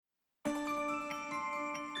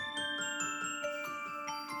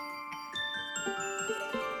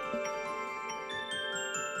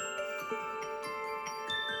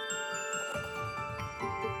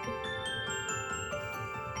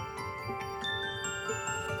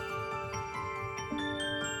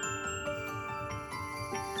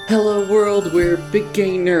Hello world, we're Big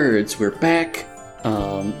Gay Nerds. We're back.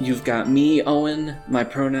 You've got me, Owen. My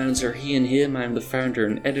pronouns are he and him. I'm the founder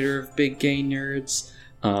and editor of Big Gay Nerds.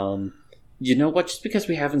 You know what? Just because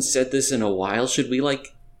we haven't said this in a while, should we,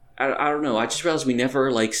 I don't know. I just realized we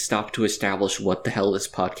never, stopped to establish what the hell this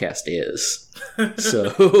podcast is.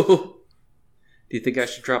 So, do you think I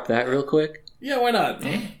should drop that real quick? Yeah, why not?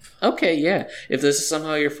 Okay, yeah. If this is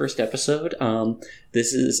somehow your first episode,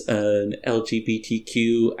 this is an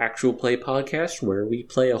LGBTQ actual play podcast where we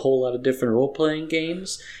play a whole lot of different role-playing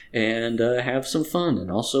games and have some fun.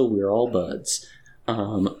 And also, we're all buds.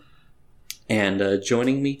 And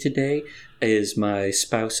joining me today is my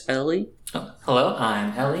spouse, Ellie. Oh, hello,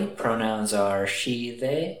 I'm Ellie. Pronouns are she,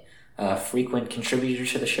 they. Frequent contributor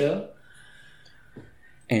to the show.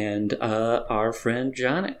 And our friend,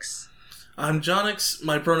 Jonix. I'm Jonix.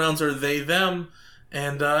 My pronouns are they, them.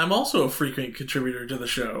 And I'm also a frequent contributor to the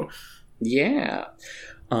show. Yeah.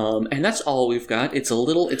 And that's all we've got.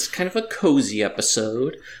 It's kind of a cozy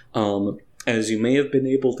episode. As you may have been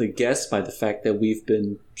able to guess by the fact that we've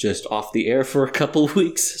been just off the air for a couple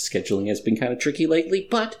weeks. Scheduling has been kind of tricky lately,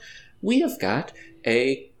 but we have got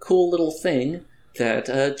a cool little thing that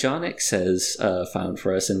Jonix has found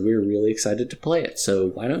for us, and we're really excited to play it. So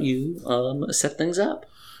why don't you set things up?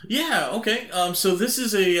 Yeah, okay. So this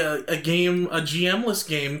is a game, a GM-less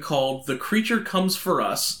game called The Creature Comes for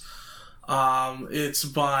Us. It's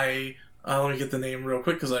by... let me get the name real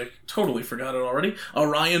quick, because I totally forgot it already.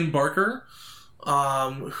 Ryan Barker,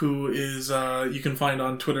 who is, you can find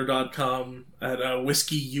on twitter.com at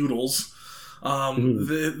Whiskey Yoodles.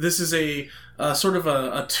 This is a sort of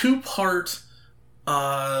a two-part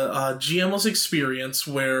GM-less experience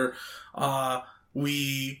where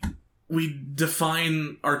we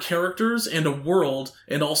define our characters and a world,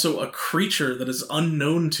 and also a creature that is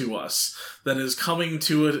unknown to us, that is coming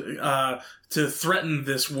to threaten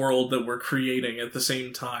this world that we're creating at the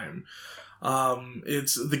same time.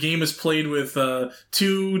 The game is played with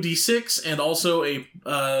 2d6 and also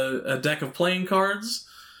a deck of playing cards,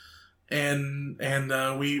 and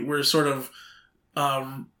we're sort of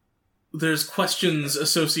there's questions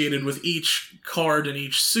associated with each card and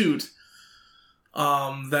each suit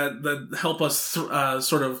that help us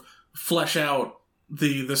sort of flesh out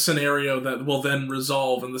the scenario that will then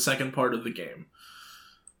resolve in the second part of the game.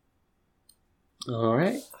 All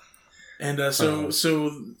right. And in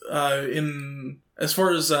as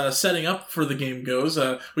far as setting up for the game goes,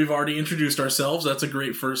 we've already introduced ourselves. That's a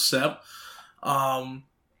great first step.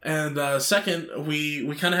 And second,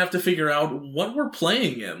 we kind of have to figure out what we're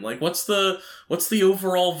playing in. Like, what's the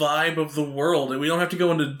overall vibe of the world? And we don't have to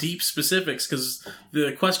go into deep specifics because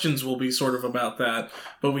the questions will be sort of about that.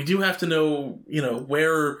 But we do have to know,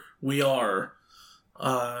 where we are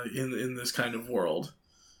in this kind of world.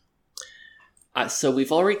 So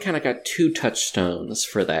we've already kind of got two touchstones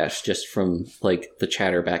for that, just from the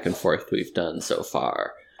chatter back and forth we've done so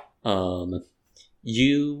far.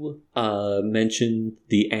 You mentioned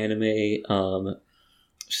the anime.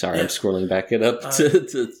 Sorry, yeah. I'm scrolling back it up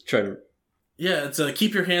to try to. Yeah, it's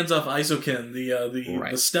Keep Your Hands Off Isoken,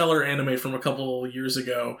 the stellar anime from a couple years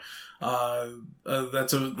ago.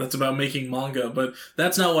 That's about making manga, but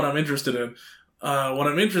that's not what I'm interested in. What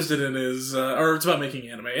I'm interested in is, or it's about making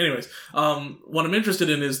anime. Anyways, what I'm interested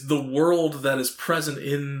in is the world that is present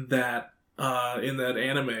in that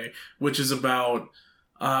anime, which is about.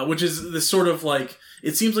 Which is this sort of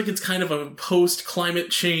it seems like it's kind of a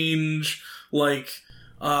post-climate change,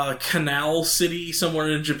 canal city somewhere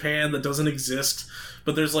in Japan that doesn't exist.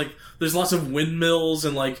 But there's lots of windmills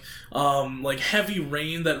and heavy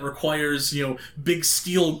rain that requires, big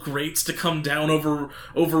steel grates to come down over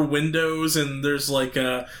windows, and there's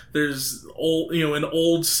there's an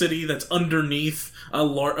old city that's underneath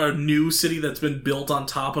a new city that's been built on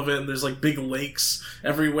top of it, and there's big lakes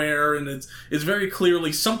everywhere, and it's very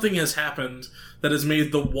clearly something has happened that has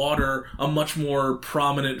made the water a much more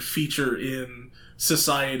prominent feature in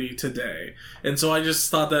society today. And so I just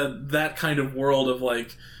thought that kind of world of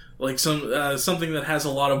something that has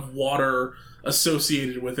a lot of water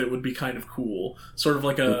associated with it would be kind of cool, sort of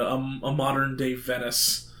like a modern day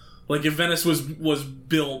Venice. If Venice was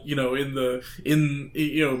built, in the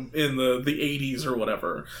 80s or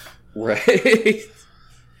whatever. Right.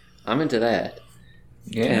 I'm into that.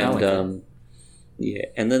 Yeah. And yeah,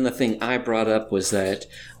 and then the thing I brought up was that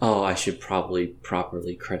I should probably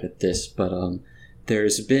properly credit this, but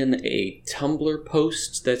there's been a Tumblr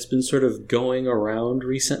post that's been sort of going around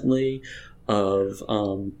recently of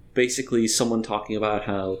basically someone talking about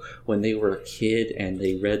how when they were a kid and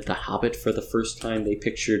they read The Hobbit for the first time, they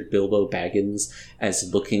pictured Bilbo Baggins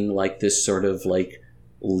as looking like this sort of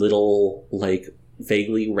little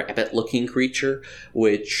vaguely rabbit-looking creature,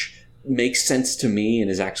 which makes sense to me and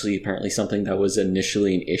is actually apparently something that was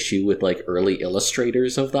initially an issue with like early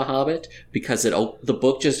illustrators of The Hobbit, because the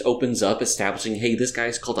book just opens up establishing, hey, this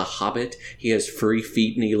guy's called a hobbit, he has furry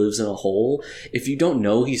feet and he lives in a hole. If you don't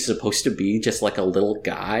know he's supposed to be just like a little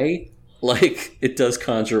guy, like, it does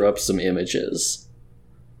conjure up some images.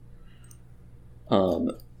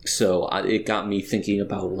 So it got me thinking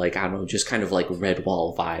about, like, I don't know, just kind of like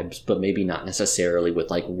Redwall vibes, but maybe not necessarily with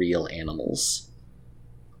like real animals.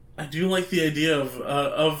 I do like the idea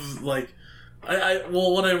of like,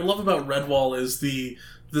 well, what I love about Redwall is the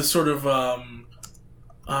sort of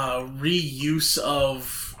reuse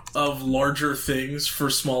of larger things for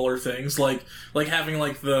smaller things, like having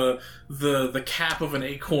like the cap of an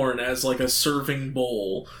acorn as like a serving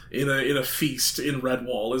bowl in a feast in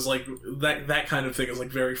Redwall is like that kind of thing is like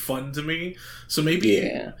very fun to me. So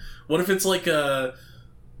maybe what if it's like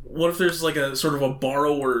what if there's like a sort of a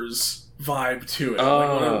borrower's vibe to it,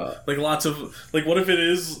 like lots of like what if it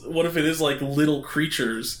is like little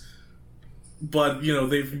creatures, but you know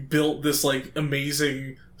they've built this like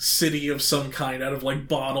amazing city of some kind out of like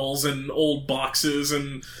bottles and old boxes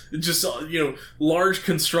and just, you know, large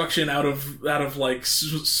construction out of like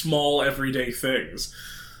small everyday things.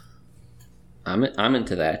 I'm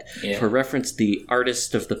into that. Yeah. For reference, the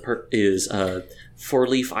artist of the is Four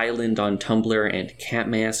Leaf Island on Tumblr and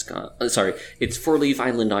Catmask on... it's Four Leaf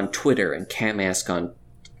Island on Twitter and Catmask on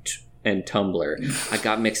and Tumblr. I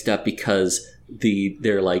got mixed up because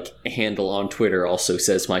their like handle on Twitter also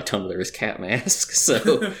says my Tumblr is Catmask.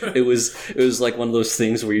 So it was like one of those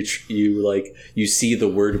things where you see the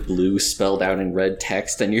word blue spelled out in red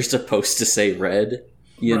text and you're supposed to say red,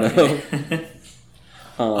 you know?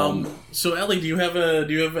 So Ellie, do you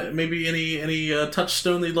have maybe any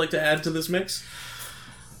touchstone that you'd like to add to this mix?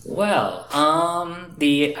 Well,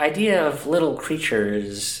 the idea of little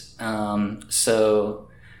creatures, so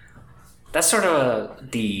that's sort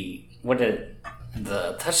of the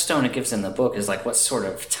touchstone it gives in the book is like what sort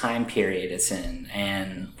of time period it's in.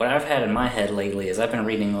 And what I've had in my head lately is I've been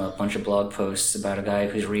reading a bunch of blog posts about a guy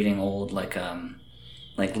who's reading old like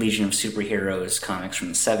Legion of Superheroes comics from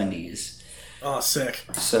the 70s. Oh, sick.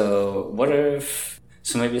 So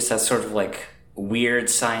maybe it's that sort of like weird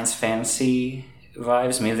science fantasy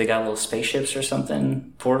vibes. Maybe they got little spaceships or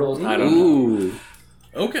something, portals. I don't know.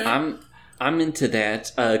 Okay, I'm into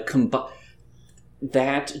that.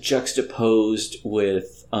 That juxtaposed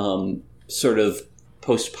with sort of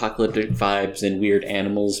post-apocalyptic vibes and weird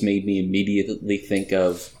animals made me immediately think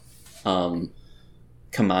of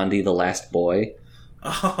Kamandi the Last Boy.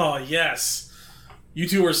 Oh yes. You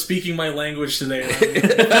two are speaking my language today.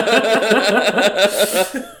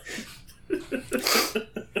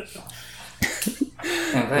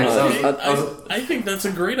 I think that's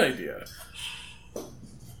a great idea.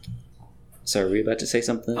 So, were you about to say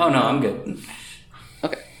something? Oh, no, I'm good.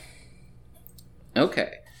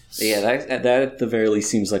 Okay. Yeah, that at the very least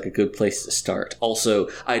seems like a good place to start. Also,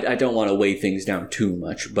 I don't want to weigh things down too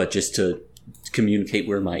much, but just to communicate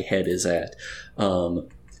where my head is at.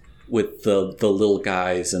 With the little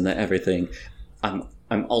guys and everything, I'm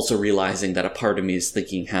also realizing that a part of me is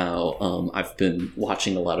thinking how I've been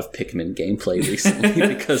watching a lot of Pikmin gameplay recently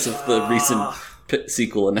because of the recent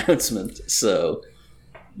sequel announcement. So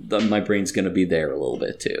my brain's going to be there a little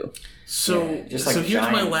bit too. So here's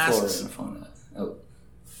my last.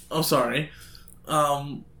 Sorry.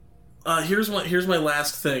 Here's my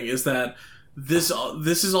last thing is that this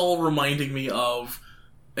is all reminding me of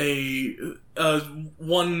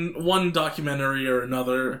one documentary or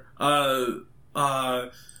another.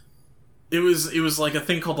 It was like a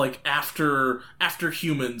thing called like After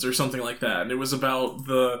Humans or something like that, and it was about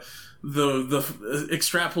the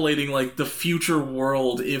extrapolating like the future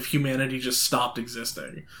world if humanity just stopped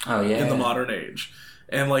existing. In the modern age,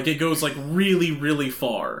 and like it goes like really really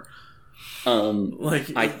far.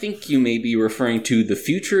 I think you may be referring to The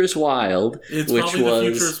Future is Wild. It's probably The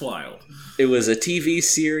Future is Wild. It was a TV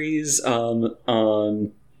series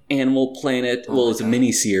on Animal Planet. Well, it's a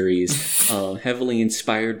mini-series heavily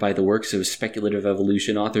inspired by the works of speculative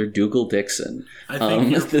evolution author Dougal Dixon. I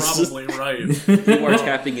think you're probably right. You are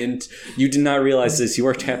tapping into... You did not realize this. You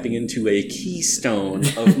are tapping into a keystone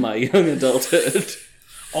of my young adulthood.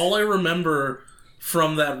 All I remember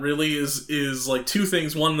from that really is like two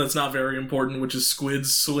things. One that's not very important, which is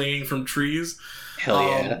squids swinging from trees. Hell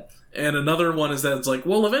yeah. And another one is that it's like,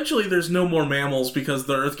 well, eventually there's no more mammals because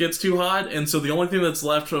the Earth gets too hot, and so the only thing that's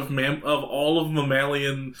left of all of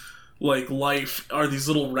mammalian like life are these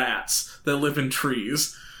little rats that live in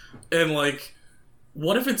trees. And like,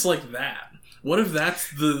 what if it's like that? What if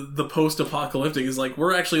that's the post-apocalyptic? Is like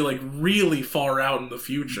we're actually like really far out in the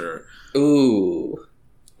future. Ooh,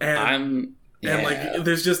 and like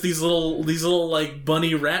there's just these little like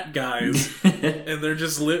bunny rat guys, and they're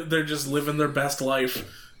just living their best life.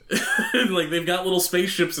 Like they've got little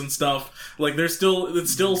spaceships and stuff. Like it's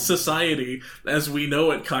still society as we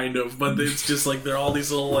know it, kind of. But it's just like they're all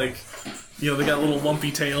these little like, they got little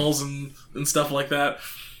lumpy tails and stuff like that.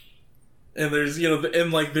 And there's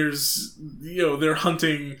they're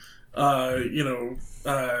hunting what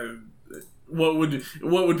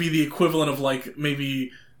would be the equivalent of like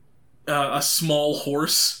maybe a small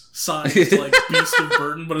horse sized like beast of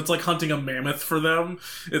burden, but it's like hunting a mammoth for them.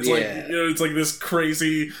 It's like it's like this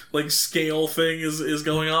crazy like scale thing is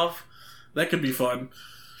going off. That could be fun.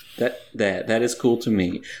 That is cool to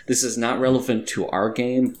me. This is not relevant to our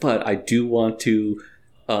game, but I do want to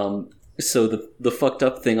so the fucked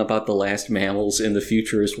up thing about the last mammals in The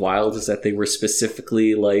Future is Wild is that they were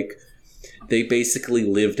specifically like they basically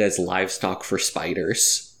lived as livestock for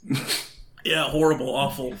spiders. Yeah, horrible,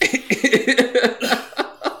 awful.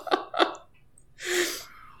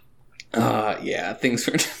 Yeah, things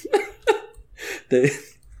were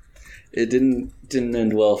it didn't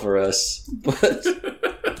end well for us, but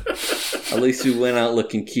at least we went out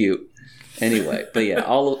looking cute. Anyway, but yeah,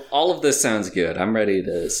 all of this sounds good. I'm ready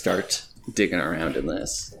to start digging around in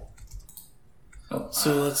this.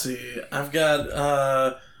 So let's see. I've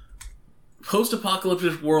got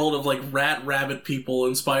post-apocalyptic world of like rabbit people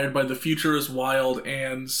inspired by The Future is Wild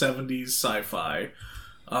and 70s sci-fi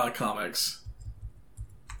comics.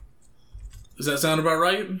 Does that sound about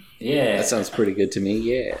right? Yeah. That sounds pretty good to me,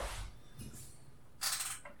 yeah.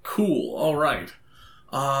 Cool, alright.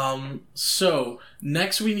 So,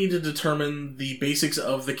 next we need to determine the basics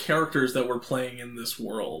of the characters that we're playing in this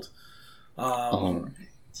world.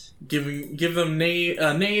 Give them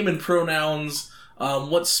name and pronouns.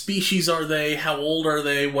 What species are they? How old are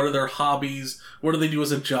they? What are their hobbies? What do they do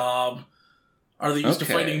as a job? Are they used to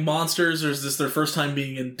fighting monsters, or is this their first time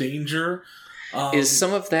being in danger? Is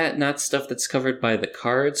some of that not stuff that's covered by the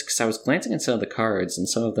cards? Because I was glancing at some of the cards, and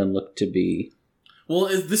some of them look to be... Well,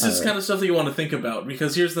 this is kind of stuff that you want to think about,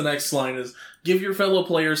 because here's the next line is, give your fellow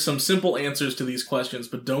players some simple answers to these questions,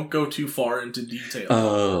 but don't go too far into detail.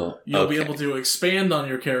 Oh, You'll be able to expand on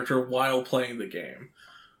your character while playing the game.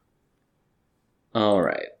 All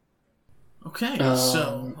right. Okay,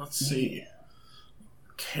 so let's see.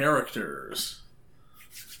 Characters.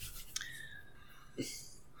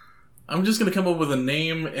 I'm just going to come up with a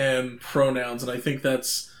name and pronouns, and I think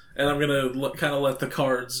that's... And I'm going to kind of let the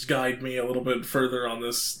cards guide me a little bit further on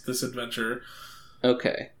this adventure.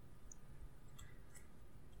 Okay.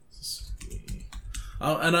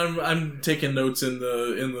 And I'm taking notes in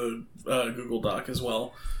the Google Doc as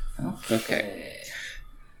well. Okay.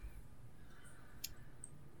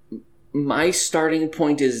 My starting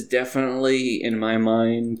point is definitely, in my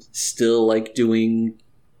mind, still like doing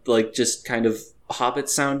like just kind of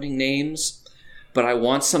Hobbit-sounding names, but I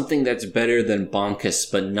want something that's better than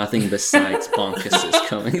Bonkus, but nothing besides Bonkus is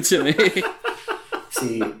coming to me.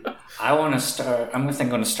 See, I'm going to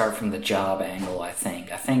start from the job angle. I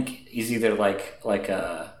think he's either like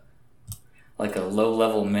a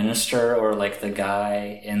low-level minister, or like the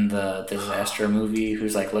guy in the disaster movie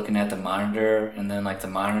who's like looking at the monitor, and then like the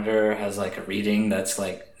monitor has like a reading that's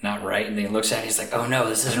like not right, and then he looks at it, he's like, oh no,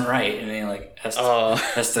 this isn't right, and then he like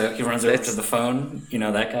he runs over to the phone,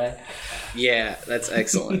 that guy. Yeah, that's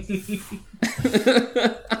excellent. It's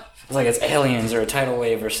like it's aliens or a tidal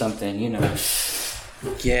wave or something,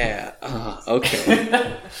 Yeah,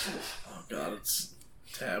 okay. Oh god, it's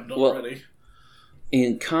tabbed already.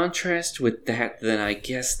 In contrast with that, then I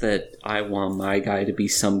guess that I want my guy to be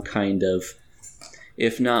some kind of,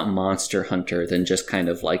 if not monster hunter, then just kind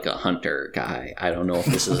of like a hunter guy. I don't know if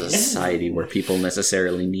this is a society where people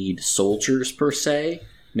necessarily need soldiers per se.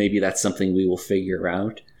 Maybe that's something we will figure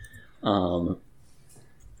out.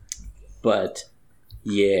 But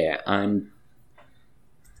yeah, I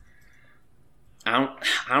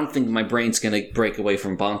don't think my brain's gonna break away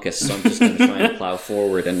from Bonkus, so I'm just gonna try and plow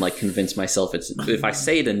forward and like convince myself if I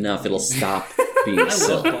say it enough, it'll stop being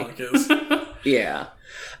silly. I love Bonkus. Yeah,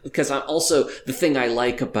 because I'm also the thing I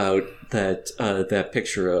like about that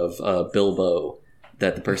picture of Bilbo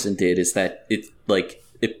that the person did is that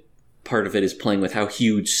part of it is playing with how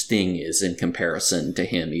huge Sting is in comparison to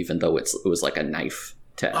him, even though it was like a knife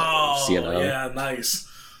to elves, yeah, nice.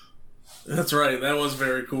 That's right. That was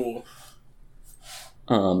very cool.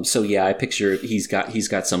 So yeah, I picture he's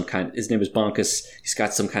got some kind. His name is Bonkus. He's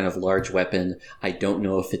got some kind of large weapon. I don't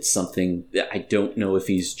know if it's something. I don't know if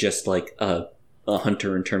he's just like a a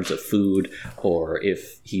hunter in terms of food, or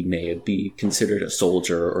if he may be considered a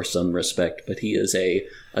soldier or some respect, but he is a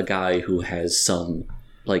guy who has some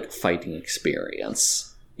like fighting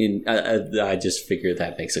experience. I just figure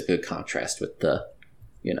that makes a good contrast with the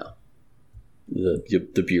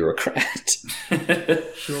bureaucrat.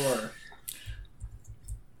 Sure.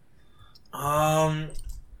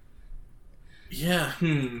 Yeah.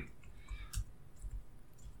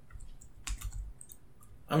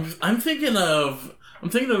 I'm thinking of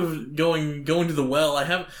going to the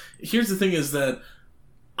well. Here's the thing: is that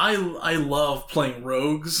I love playing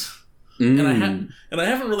rogues. And I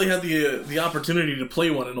haven't really had the opportunity to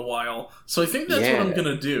play one in a while, so I think that's what I'm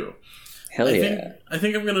gonna do. Hell yeah! I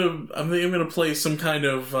think I'm gonna play some kind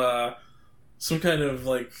of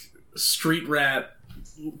like street rat,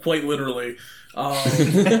 quite literally,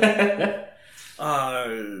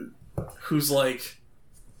 who's like,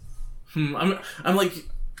 I'm like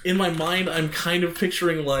in my mind I'm kind of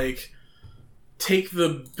picturing like take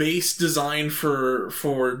the base design for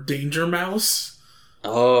Danger Mouse.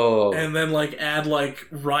 Oh. And then like add like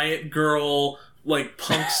Riot Girl, like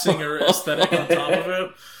punk singer aesthetic on top of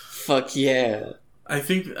it. Fuck yeah. I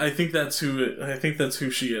think that's who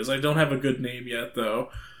she is. I don't have a good name yet though.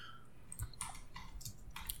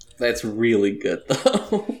 That's really good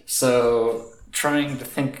though. So trying to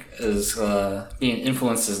think as being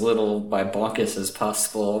influenced as little by Bonkus as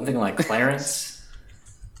possible. I'm thinking like Clarence.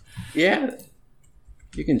 Yeah.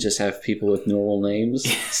 You can just have people with normal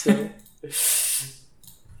names still.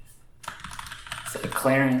 So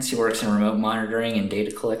Clarence, he works in remote monitoring and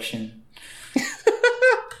data collection.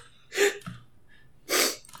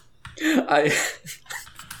 I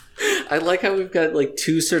like how we've got like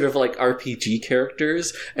two sort of like RPG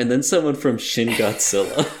characters and then someone from Shin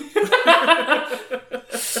Godzilla.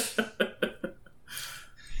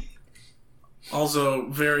 Also,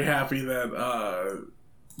 very happy that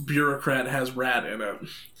Bureaucrat has rat in it.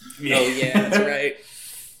 Yeah. Oh yeah, that's right.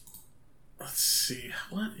 Let's see.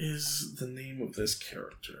 What is the name of this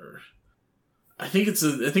character? I think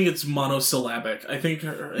it's monosyllabic. I think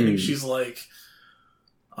she's like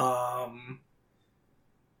I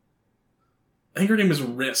think her name is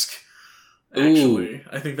Risk. Actually,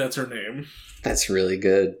 I think that's her name. That's really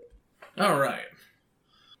good. All right.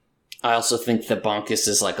 I also think that Bonkus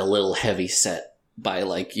is like a little heavy set by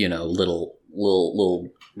like, little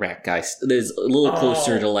rat guys. There's a little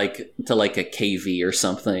closer to like a KV or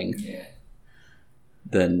something. Yeah.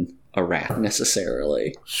 Than a rat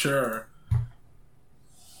necessarily. Sure.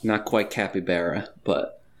 Not quite capybara,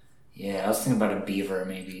 but yeah, I was thinking about a beaver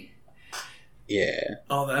maybe. Yeah.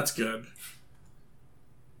 Oh, that's good.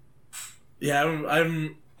 Yeah,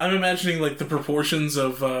 I'm imagining like the proportions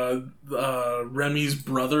of Remy's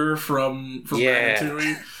brother from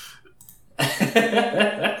Ratatouille.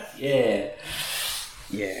 Yeah.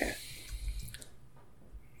 Yeah.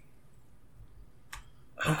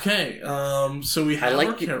 Okay, so we have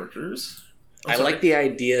our characters. I like the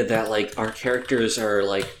idea that like our characters are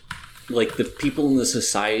like the people in the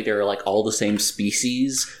society are like all the same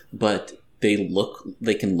species, but they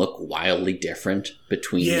can look wildly different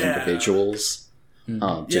between individuals,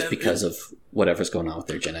 just because of whatever's going on with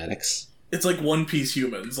their genetics. It's like One Piece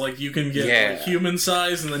humans. Like you can get like human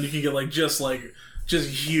size, and then you can get like just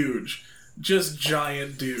huge, just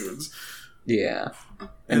giant dudes. Yeah.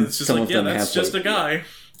 And it's just like, that's just a guy.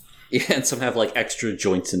 Yeah, and some have like extra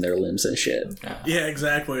joints in their limbs and shit. Yeah,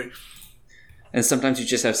 exactly. And sometimes you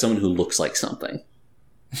just have someone who looks like something.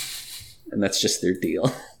 And that's just their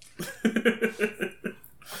deal.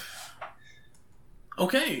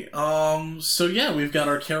 Okay, so yeah, we've got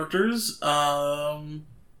our characters. So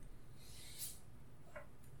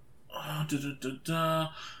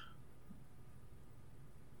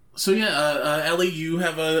yeah, Ellie, you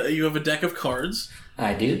have a deck of cards.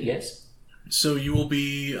 I do, yes. So you will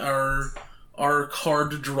be our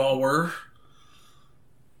card drawer.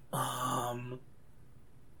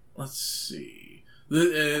 Let's see.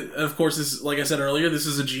 Of course, this, like I said earlier, this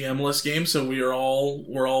is a GM-less game, so we're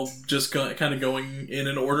all just kind of going in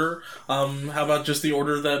an order. How about just the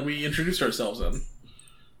order that we introduced ourselves in?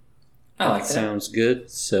 I like that. Sounds good.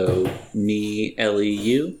 So me, Ellie,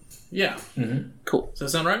 you. Yeah. Mm-hmm. Cool. Does that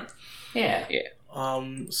sound right? Yeah. Yeah.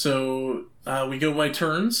 So we go by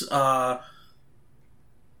turns.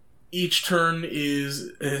 Each turn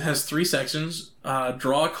has 3 sections.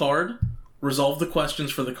 Draw a card, resolve the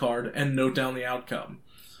questions for the card, and note down the outcome.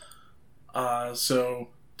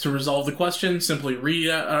 So to resolve the question, simply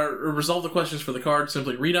resolve the questions for the card.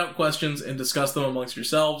 Simply read out questions and discuss them amongst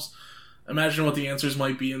yourselves. Imagine what the answers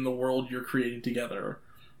might be in the world you're creating together.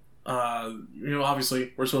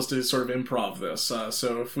 obviously we're supposed to sort of improv this.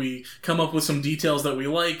 So if we come up with some details that we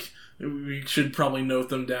like, we should probably note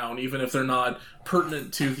them down, even if they're not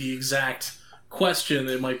pertinent to the exact question.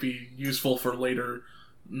 It might be useful for later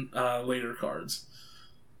cards.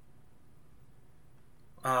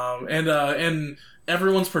 And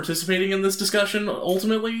everyone's participating in this discussion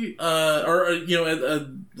ultimately, like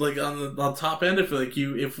on the top end.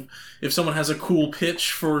 If someone has a cool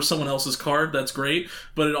pitch for someone else's card, that's great.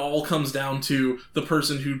 But it all comes down to the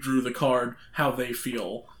person who drew the card, how they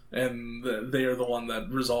feel, and they are the one that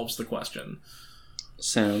resolves the question.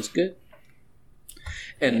 Sounds good.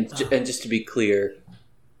 And just to be clear,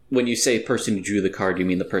 when you say person who drew the card, you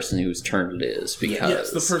mean the person whose turn it is, because...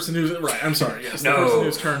 Yes, the person who's... Right, I'm sorry, yes. The person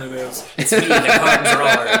whose turn it is. It's me, the card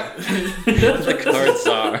drawer. The card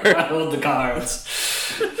czar. I hold the cards.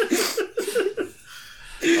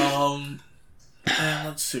 And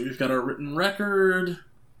let's see, we've got our written record.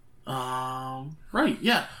 Right,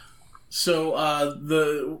 yeah. So,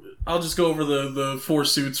 I'll just go over the 4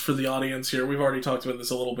 suits for the audience here. We've already talked about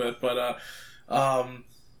this a little bit, but,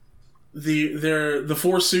 the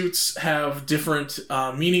 4 suits have different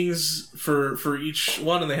meanings for each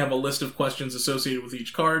one, and they have a list of questions associated with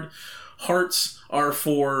each card. Hearts are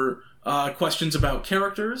for questions about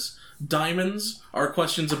characters. Diamonds are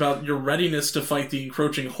questions about your readiness to fight the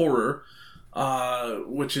encroaching horror,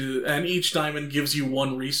 and each diamond gives you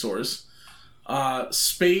 1 resource.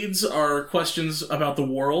 Spades are questions about the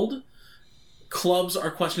world. Clubs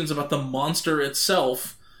are questions about the monster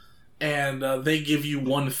itself. And they give you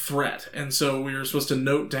 1 threat. And so we are supposed to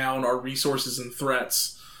note down our resources and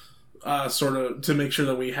threats sort of to make sure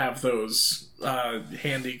that we have those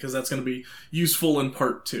handy, because that's going to be useful in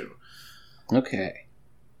part 2. Okay.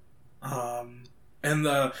 And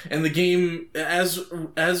the game, as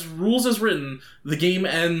rules as written, the game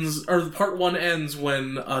ends, or part 1 ends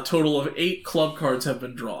when a total of 8 club cards have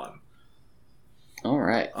been drawn. All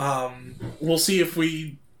right. We'll see if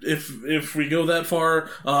we go that far.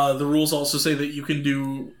 The rules also say that you can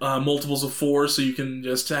do multiples of 4, so you can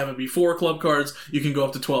just have it be 4 club cards. You can go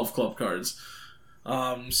up to 12 club cards.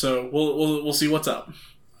 So we'll see what's up.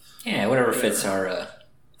 Yeah, whatever fits our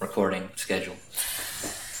recording schedule.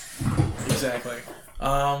 Exactly.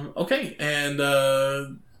 Okay, and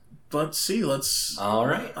let's see. All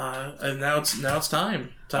right. And now it's time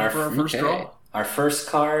for our first draw. Our first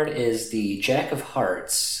card is the Jack of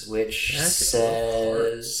Hearts, which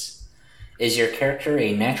says, is your character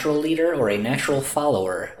a natural leader or a natural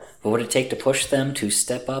follower? What would it take to push them to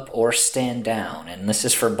step up or stand down? And this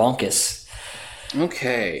is for Bonkus.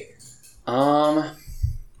 Okay.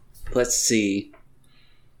 Let's see.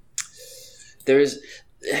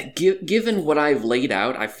 Given what I've laid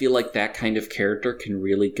out, I feel like that kind of character can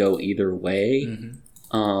really go either way.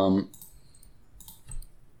 Mm-hmm.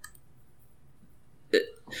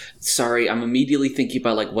 Sorry, I'm immediately thinking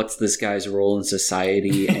about, like, what's this guy's role in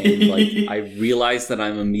society, and, like, I realize that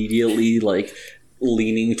I'm immediately, like,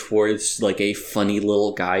 leaning towards, like, a funny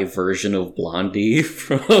little guy version of Blondie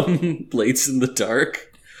from Blades in the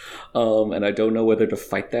Dark, and I don't know whether to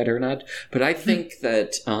fight that or not, but I think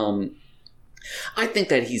that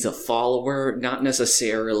he's a follower, not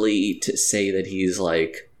necessarily to say that he's,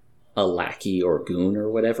 like, a lackey or goon or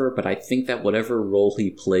whatever, but I think that whatever role he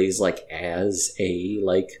plays, like, as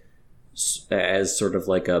sort of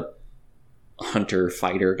like a hunter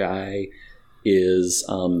fighter guy is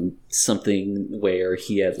something where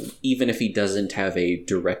even if he doesn't have a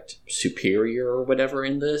direct superior or whatever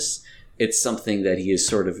in this, it's something that he is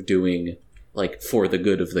sort of doing, like, for the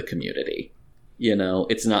good of the community. You know,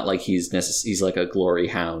 it's not like he's like a glory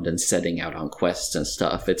hound and setting out on quests and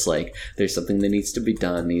stuff. It's like, there's something that needs to be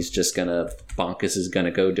done. Bonkus is gonna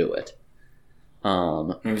go do it.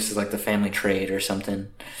 Maybe this is like the family trade or something.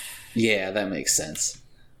 Yeah, that makes sense.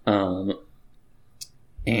 And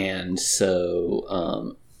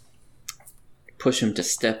so, push him to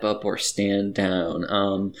step up or stand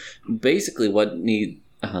down. Basically what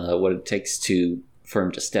it takes for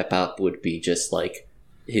him to step up would be just, like,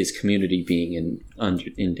 his community being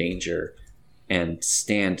in danger, and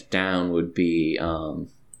stand down would be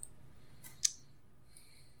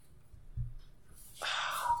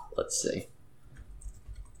let's see.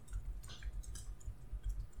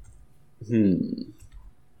 You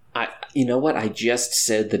know what? I just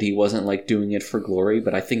said that he wasn't, like, doing it for glory,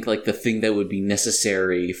 but I think, like, the thing that would be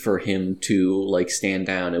necessary for him to, like, stand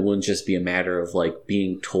down, it wouldn't just be a matter of, like,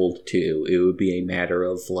 being told to. It would be a matter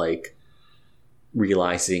of, like,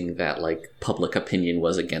 realizing that, like, public opinion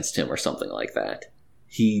was against him or something like that.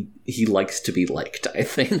 He likes to be liked, I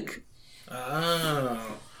think.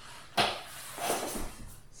 Oh.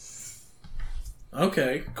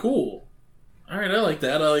 Okay, cool. All right, I like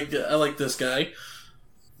that. I like this guy.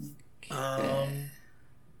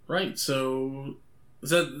 Right. So does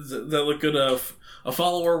that look good? A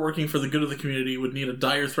follower working for the good of the community would need a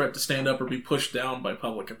dire threat to stand up or be pushed down by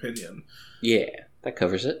public opinion. Yeah, that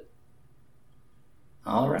covers it.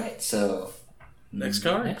 All right. So next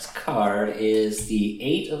card. Next card is the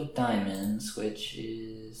 8 of Diamonds, which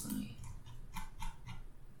is.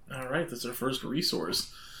 All right, that's our first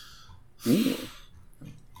resource.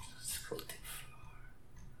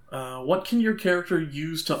 What can your character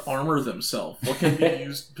use to armor themselves? What can be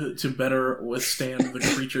used to better withstand the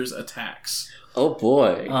creature's attacks? Oh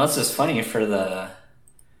boy! Oh, this is funny for the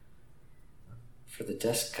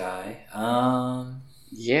desk guy.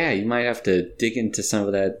 Yeah, you might have to dig into some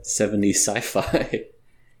of that 70s sci-fi.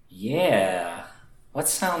 Yeah, what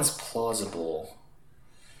sounds plausible?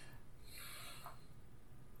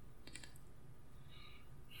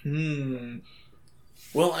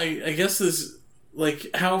 Well, I guess this. Like,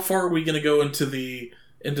 how far are we going to go into the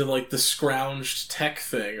scrounged tech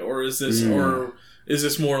thing, or is this more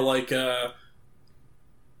like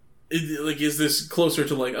is this closer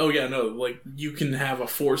to like, oh yeah, no, like you can have a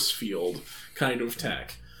force field kind of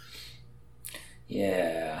tech?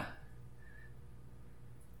 Yeah.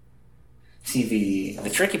 See, the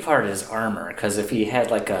tricky part is armor, because if he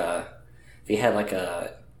had an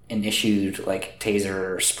issued like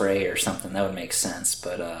taser or spray or something, that would make sense.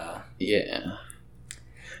 But yeah.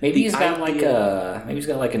 Maybe he's got like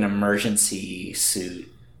an emergency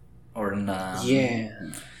suit, or yeah.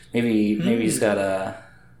 Maybe he's got a.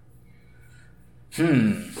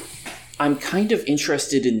 I'm kind of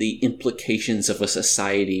interested in the implications of a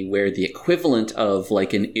society where the equivalent of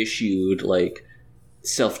like an issued like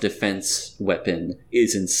self-defense weapon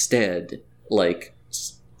is instead like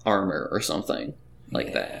armor or something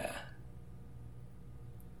like that.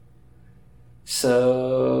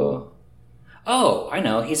 So. Oh, I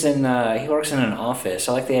know. He works in an office.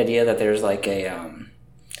 I like the idea that there's like an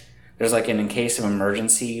in case of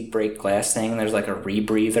emergency break glass thing. There's like a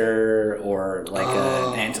rebreather or like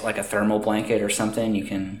a thermal blanket or something you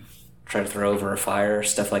can try to throw over a fire,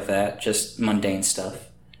 stuff like that. Just mundane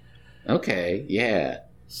stuff. Okay, yeah.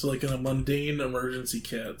 So like in a mundane emergency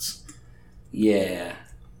kits. Yeah.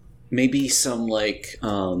 Maybe some like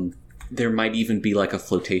there might even be like a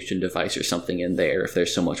flotation device or something in there if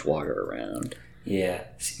there's so much water around. Yeah.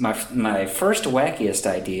 See, my first wackiest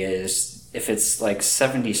idea is if it's like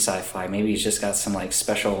 70s sci-fi, maybe he's just got some like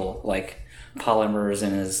special like polymers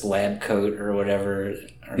in his lab coat or whatever,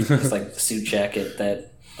 or it's like the suit jacket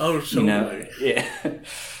that. Oh, totally. Yeah.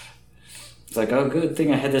 It's like, oh, good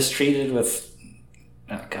thing I had this treated with.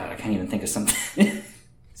 Oh God, I can't even think of something.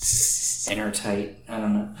 Airtight. I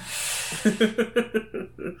don't know.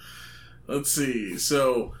 Let's see.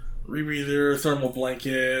 So, rebreather, thermal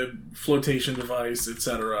blanket, flotation device,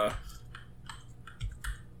 etc.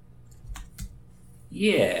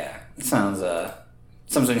 Yeah, it sounds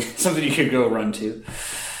something you could go run to.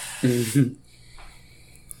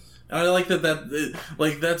 I like that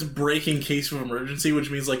that's break in case of emergency, which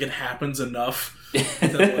means like it happens enough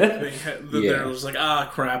that they're just like, ah,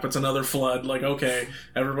 crap, it's another flood. Like, okay,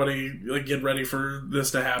 everybody like get ready for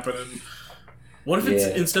this to happen. And what if it's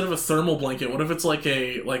instead of a thermal blanket? What if it's like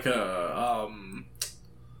a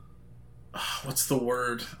what's the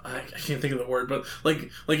word? I can't think of the word, but like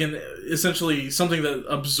essentially something that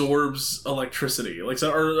absorbs electricity, like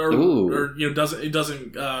or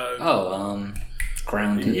doesn't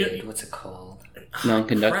grounded. What's it called?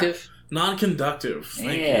 Non-conductive. Non-conductive.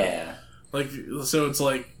 Yeah. Like, so it's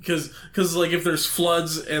like because like if there's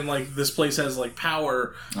floods and like this place has like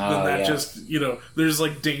power, then that just there's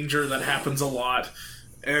like danger that happens a lot,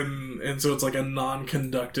 and so it's like a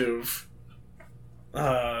non-conductive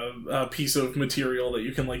piece of material that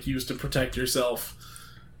you can like use to protect yourself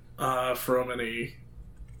from any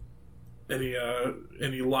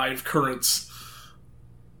live currents.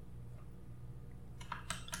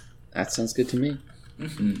 That sounds good to me.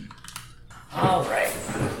 Mm-hmm. All right.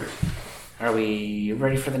 Are we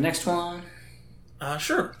ready for the next one?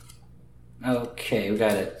 Sure. Okay, we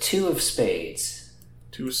got a 2 of spades.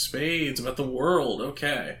 2 of spades, about the world,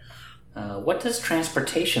 okay. What does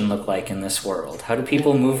transportation look like in this world? How do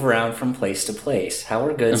people move around from place to place? How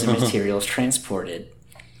are goods and materials transported?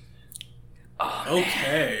 Oh,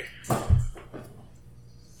 okay. Man.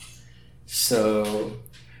 So,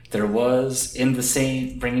 there was, in the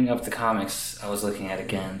same, bringing up the comics I was looking at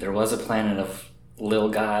again, there was a planet of little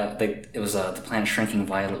guy, it was the planet Shrinking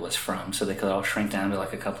Violet was from, so they could all shrink down to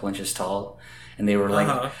like a couple inches tall, and they were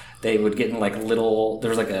like, they would get in like little, there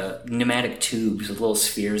was like a pneumatic tubes with little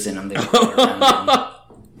spheres in them they would put around them.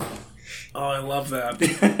 Oh, I love that.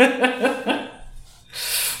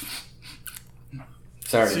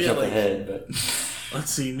 Sorry So, to yeah, jump like- ahead, but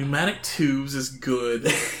Let's see. Pneumatic tubes is good.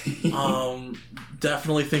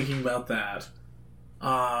 Definitely thinking about that.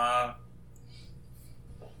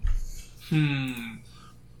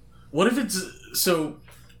 What if it's so?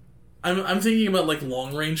 I'm thinking about like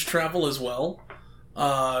long range travel as well.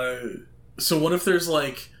 So what if there's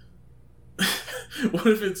like, what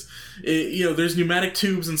if there's pneumatic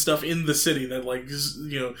tubes and stuff in the city that like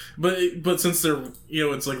but since they're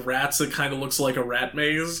it's like rats, it kind of looks like a rat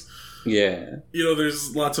maze. Yeah.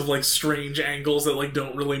 There's lots of like strange angles that like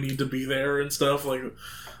don't really need to be there and stuff like.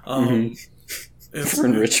 For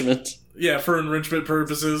enrichment. Yeah, for enrichment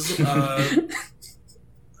purposes.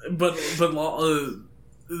 But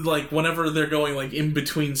like whenever they're going like in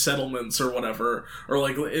between settlements or whatever, or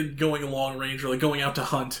like going a long range or like going out to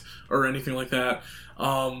hunt or anything like that,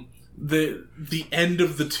 the end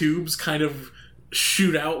of the tubes kind of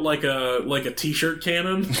shoot out like a t-shirt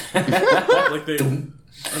cannon. Like they.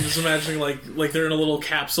 I'm just imagining like they're in a little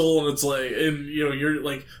capsule and it's like you're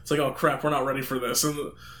like it's like, oh crap, we're not ready for this, and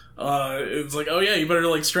it's like, oh yeah, you better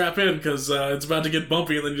like strap in because it's about to get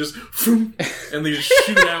bumpy, and then you just and they just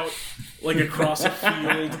shoot out like across a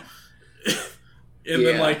field, and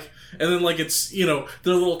then it's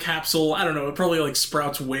their little capsule, I don't know, it probably like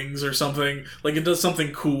sprouts wings or something, like it does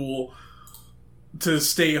something cool to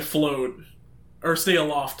stay afloat or stay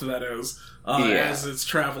aloft, that is, as it's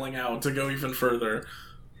traveling out to go even further.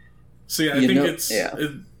 So yeah, I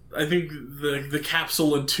think the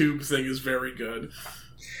capsule and tube thing is very good.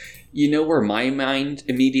 You know where my mind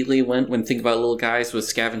immediately went when thinking about little guys with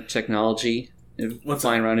scavenge technology and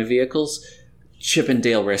flying around in vehicles? Chip and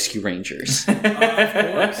Dale Rescue Rangers. Of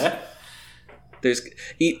course.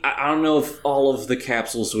 I don't know if all of the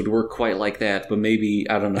capsules would work quite like that, but maybe,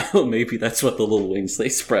 I don't know, maybe that's what the little wings they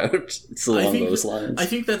sprout. It's along those lines. I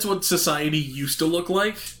think that's what society used to look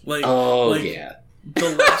like. Yeah.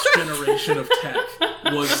 The last generation of tech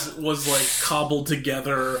was like cobbled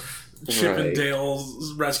together, Chip and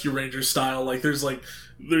Dale's Rescue Ranger style. Like there's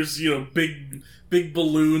big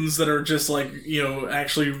balloons that are just like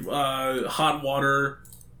actually hot water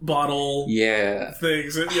bottle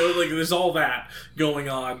things, and like there's all that going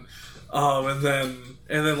on, and then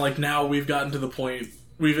like now we've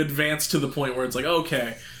advanced to the point where it's like,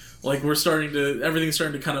 okay, like everything's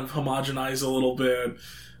starting to kind of homogenize a little bit,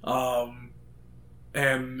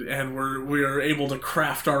 and we are able to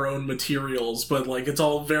craft our own materials, but like it's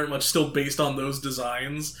all very much still based on those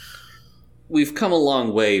designs. We've come a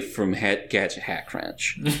long way from Gadget Hack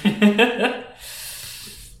Ranch.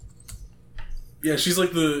 Yeah, she's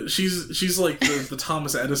like the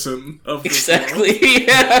Thomas Edison of this exactly. world.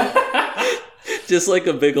 Yeah, just like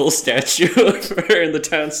a big old statue of her in the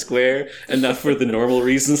town square, and not for the normal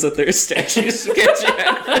reasons that there's statues of Gadget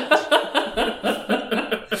Hack Ranch.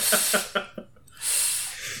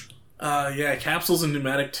 Capsules and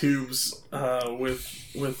pneumatic tubes with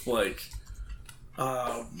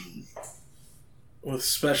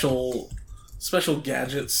special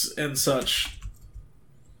gadgets and such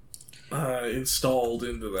installed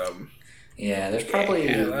into them. Yeah, there's probably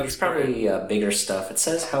bigger stuff. It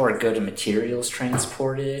says how are good materials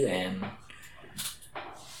transported, and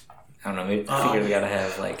I don't know. I figure we gotta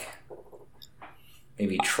have like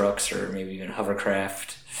maybe trucks or maybe even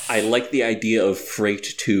hovercraft. I like the idea of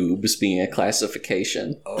freight tubes being a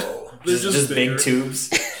classification. Oh, They're just big tubes.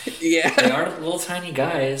 Yeah, they are little tiny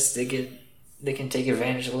guys. They can take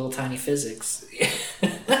advantage of little tiny physics.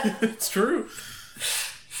 It's true.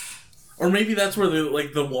 Or maybe that's where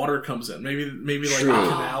the water comes in. Maybe like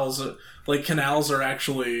canals are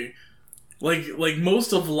actually like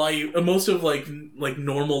most of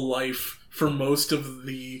normal life for most of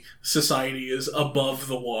the society is above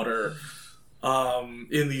the water.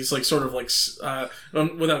 In these like sort of like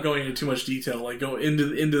without going into too much detail, like go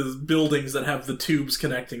into buildings that have the tubes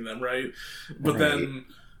connecting them, right? But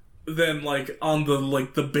then like on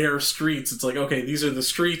the bare streets, it's like, okay, these are the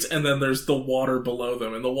streets, and then there's the water below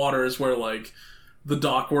them, and the water is where like the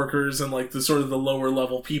dock workers and like the sort of the lower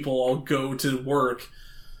level people all go to work,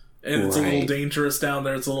 and it's a little dangerous down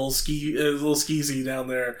there. It's a little skeezy down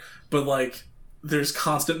there, but like there's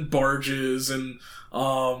constant barges and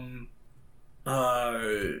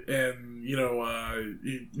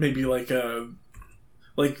maybe like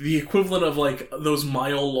the equivalent of like those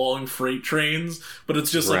mile-long freight trains, but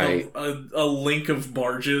it's just like a link of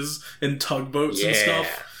barges and tugboats and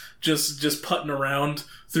stuff, just putting around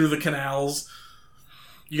through the canals.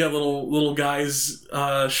 You got little guys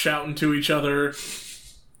shouting to each other.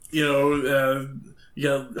 You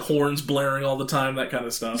got horns blaring all the time, that kind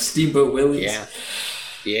of stuff. Steamboat Willies. Yeah.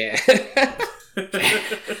 Yeah.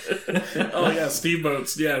 Oh yeah,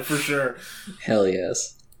 steamboats. Yeah, for sure. Hell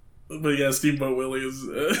yes. But yeah, Steamboat Willie is.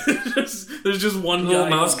 There's just one Little guy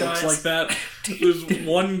mouse who looks guys. like that. There's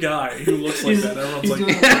one guy who looks like that. Everyone's like,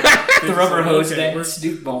 the rubber hose okay, dance.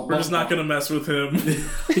 we're just not gonna mess with him.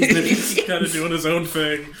 He's kind of doing his own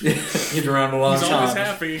thing. He's around a long He's time. always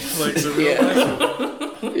happy. Like, so we don't mess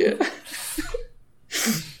with him. Yeah.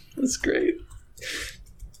 That's great.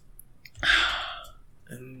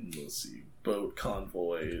 And let's see, boat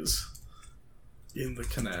convoys in the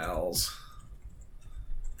canals.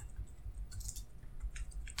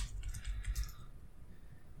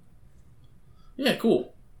 Yeah,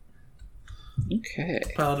 cool. Okay.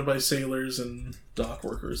 Piloted by sailors and dock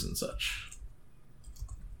workers and such.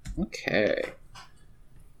 Okay.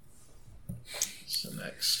 So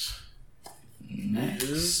next Next.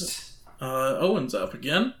 is Owen's up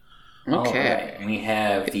again. Okay. Alright, and we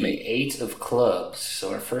have Hit the me. 8 of clubs.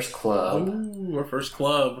 So our first club. Ooh, our first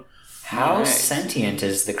club. How Nice. sentient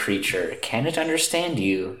is the creature? Can it understand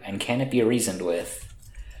you? And can it be reasoned with?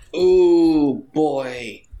 Ooh,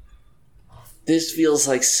 boy. This feels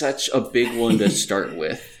like such a big one to start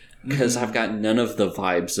with. Because I've got none of the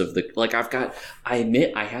vibes of the... Like, I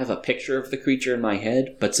admit I have a picture of the creature in my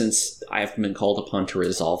head, but since I haven't been called upon to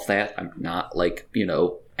resolve that, I'm not, like,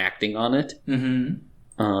 acting on it. Mm-hmm.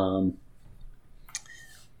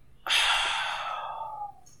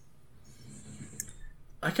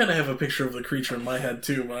 I kind of have a picture of the creature in my head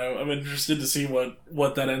too, but I'm interested to see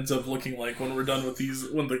what that ends up looking like when we're done with these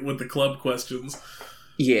with the club questions.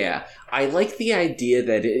 Yeah, I like the idea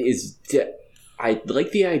that it is... I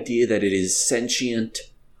like the idea that it is sentient,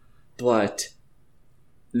 but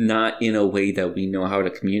not in a way that we know how to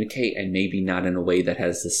communicate, and maybe not in a way that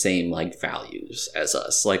has the same, like, values as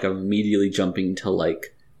us. Like, I'm immediately jumping to,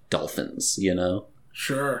 like, dolphins,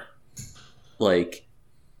 Sure. Like,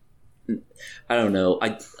 I don't know.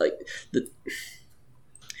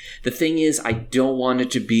 The thing is, I don't want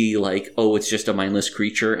it to be like, oh, it's just a mindless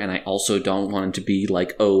creature, and I also don't want it to be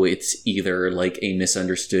like, oh, it's either like a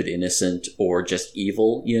misunderstood innocent or just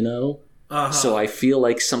evil, Uh-huh. So I feel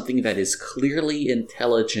like something that is clearly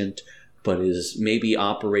intelligent, but is maybe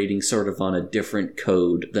operating sort of on a different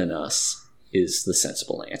code than us, is the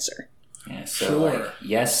sensible answer. Yeah, so Sure. like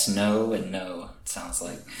yes, no, and no, it sounds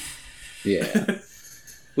like. Yeah.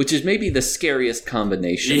 Which is maybe the scariest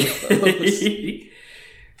combination of those.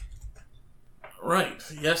 Right.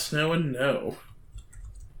 Yes, no, and no.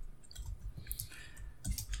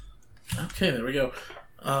 Okay, there we go.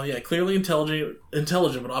 Yeah, clearly intelligent,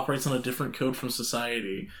 but operates on a different code from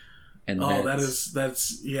society. And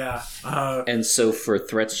That's yeah. And so for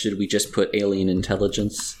threats, should we just put alien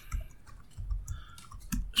intelligence?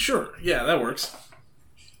 Sure. Yeah, that works.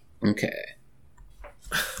 Okay.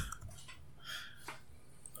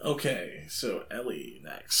 Okay, so Ellie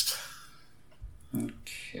next.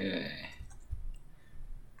 Okay.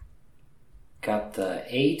 Got the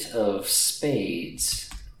 8 of spades.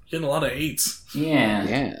 Getting a lot of 8s. Yeah.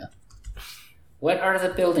 Yeah. What are the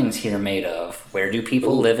buildings here made of? Where do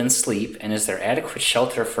people live and sleep? And is there adequate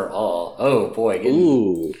shelter for all? Oh boy.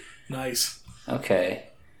 Ooh. Nice. Okay.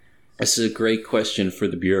 This is a great question for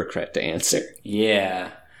the bureaucrat to answer. Yeah.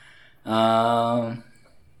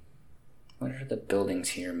 What are the buildings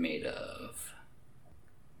here made of?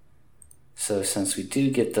 So since we do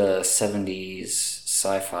get the 70s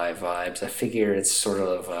sci-fi vibes, I figure it's sort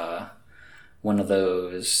of one of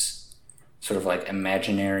those sort of like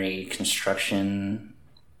imaginary construction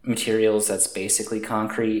materials that's basically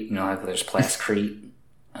concrete. Like there's plascrete.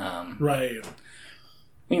 Right.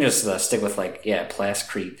 We can just stick with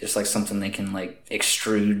plascrete. Just like something they can like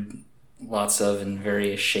extrude lots of in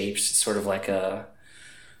various shapes. It's sort of like a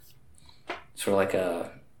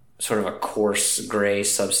coarse gray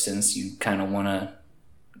substance you kind of want to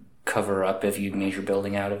cover up if you made your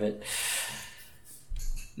building out of it.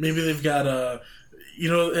 Maybe they've got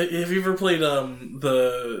have you ever played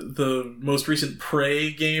the most recent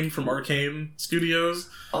Prey game from Arcane Studios?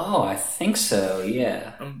 Oh, I think so.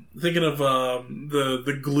 Yeah. I'm thinking of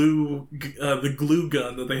the glue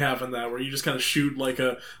gun that they have in that, where you just kind of shoot like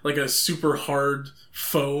a super hard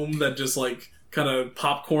foam that just like kind of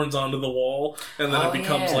popcorns onto the wall, and then it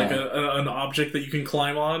becomes like an object that you can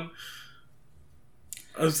climb on.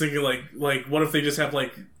 I was thinking like what if they just have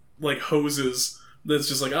like hoses that's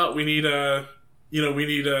just like, oh, we need a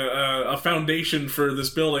foundation for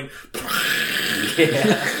this building.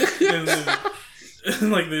 Yeah.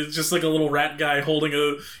 and like there's just like a little rat guy holding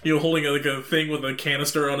a thing with a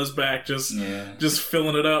canister on his back, just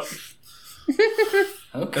filling it up.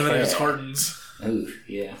 Okay. And then it just hardens. Ooh,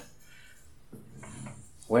 yeah.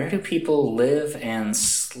 Where do people live and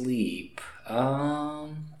sleep?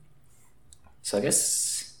 So I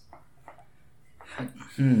guess,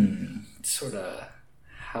 sort of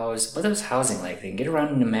what is housing like? They can get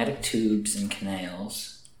around in pneumatic tubes and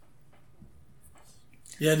canals.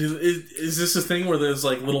 Yeah, is this a thing where there's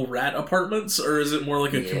like little rat apartments, or is it more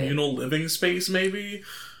like a communal living space, maybe?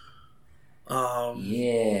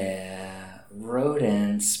 Yeah,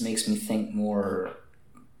 rodents makes me think more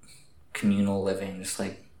communal living, just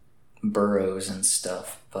like burrows and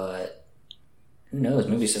stuff, but who knows,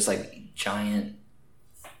 maybe it's just like giant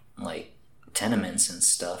like tenements and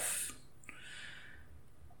stuff.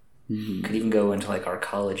 Could even go into like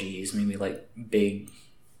arcologies, maybe like big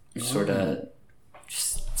sort of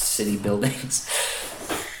just city buildings.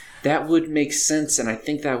 That would make sense, and I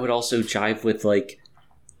think that would also jive with like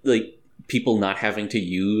people not having to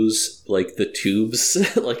use like the tubes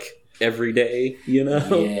like every day, you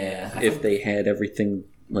know? Yeah. If they had everything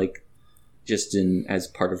like just in as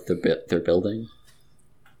part of their building.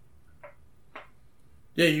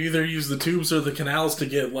 Yeah, you either use the tubes or the canals to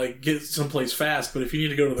get someplace fast, but if you need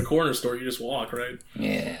to go to the corner store, you just walk, right?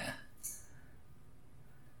 Yeah.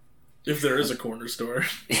 If there is a corner store.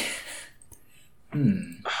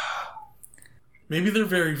 Maybe they're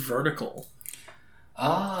very vertical.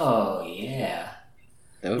 Oh, yeah.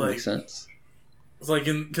 That would make sense. It's like,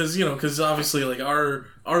 because obviously, like, our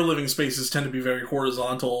living spaces tend to be very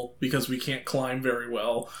horizontal because we can't climb very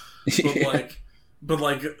well. But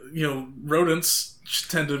rodents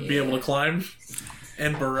tend to be able to climb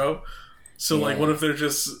and burrow. So, like, what if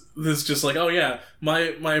there's just like, oh, yeah,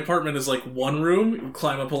 my apartment is, like, one room,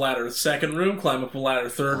 climb up a ladder, second room, climb up a ladder,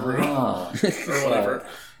 third room, or whatever.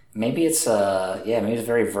 Maybe it's, maybe it's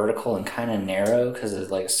very vertical and kind of narrow, because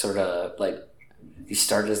it's, like, sort of, like, you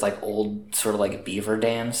started as, like, old, sort of, like, beaver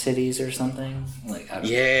dam cities or something. Like, I don't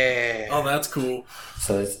know. Oh, that's cool.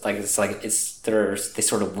 So they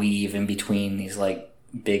sort of weave in between these, like,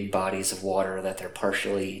 big bodies of water that they're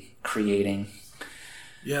partially creating.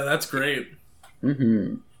 Yeah, that's great.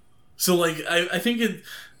 Mm-hmm. So, like, I think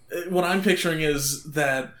what I'm picturing is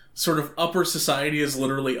that sort of upper society is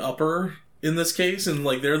literally upper in this case, and,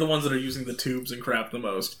 like, they're the ones that are using the tubes and crap the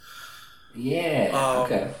most. Yeah,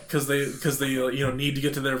 okay. Because they need to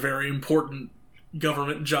get to their very important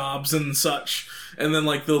government jobs and such. And then,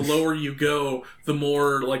 like, the lower you go, the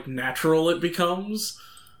more, like, natural it becomes.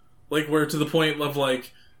 Like, where to the point of,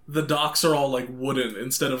 like, the docks are all, like, wooden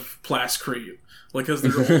instead of plasticrete. Like, because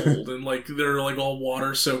they're old and, like, they're, like, all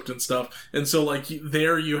water-soaked and stuff. And so, like,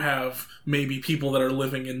 there you have maybe people that are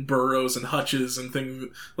living in burrows and hutches and things,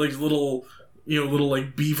 like, little,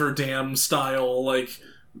 like, beaver dam style, like,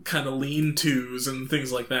 kind of lean-tos and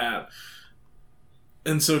things like that.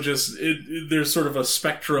 And so just, there's sort of a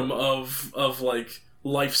spectrum of like,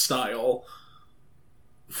 lifestyle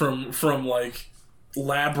from like,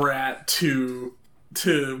 lab rat to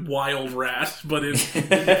wild rat, but in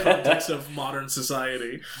the context of modern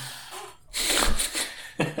society.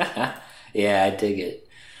 Yeah, I dig it.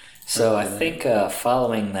 So I think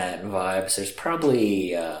following that vibes, there's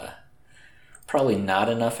probably not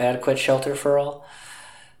enough adequate shelter for all.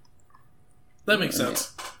 That makes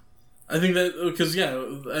sense. I think that because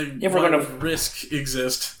risk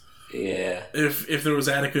exist. Yeah. If there was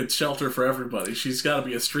adequate shelter for everybody, she's got to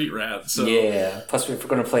be a street rat. So yeah. Plus, if we're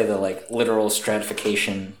going to play the like literal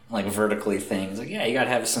stratification, like vertically things, like you got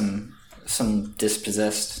to have some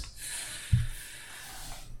dispossessed.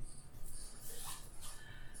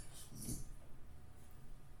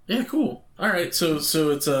 Yeah. Cool. All right. So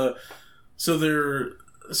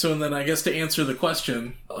and then I guess to answer the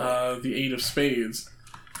question, the 8 of spades.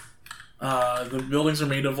 The buildings are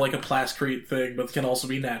made of like a plasticrete thing, but can also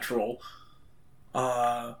be natural.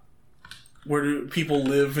 Where do people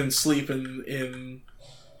live and sleep in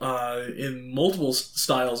multiple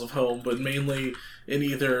styles of home, but mainly in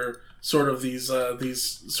either sort of these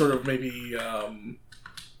sort of maybe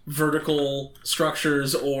vertical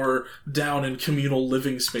structures or down in communal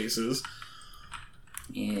living spaces.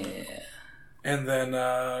 Yeah. And then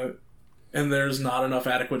and there's not enough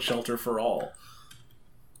adequate shelter for all.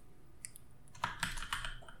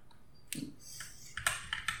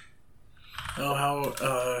 Oh,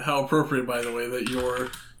 how appropriate, by the way, that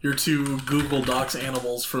your two Google Docs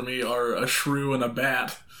animals for me are a shrew and a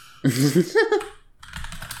bat.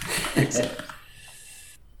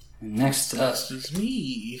 Next up is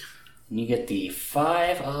me. You get the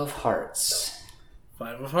 5 of Hearts.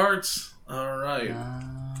 5 of Hearts. All right.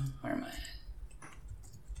 Where am I?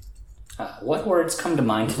 What words come to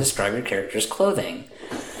mind to describe your character's clothing?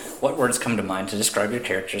 What words come to mind to describe your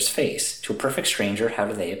character's face? To a perfect stranger, how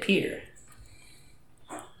do they appear?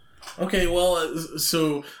 Okay, well,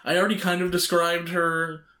 so I already kind of described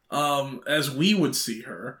her as we would see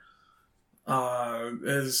her.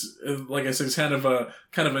 As like I said, it's kind of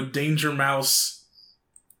a Danger Mouse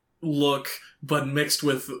look, but mixed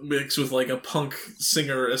with like a punk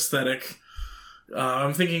singer aesthetic.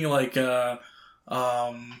 I'm thinking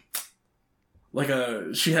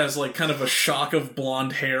she has like kind of a shock of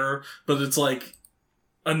blonde hair, but it's like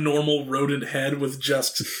a normal rodent head with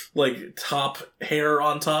just like top hair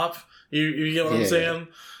on top. You get what I'm saying?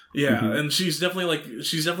 Yeah, mm-hmm. And she's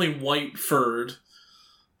definitely white furred,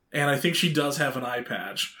 and I think she does have an eye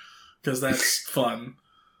patch because that's fun.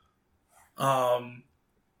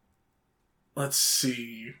 Let's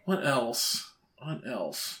see what else.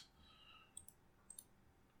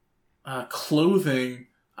 Clothing.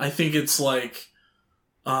 I think it's like,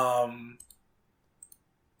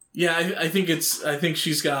 yeah, I think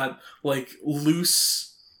she's got like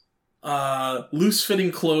loose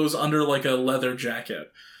fitting clothes under like a leather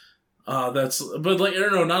jacket. But like, I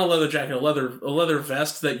don't know, not a leather jacket, a leather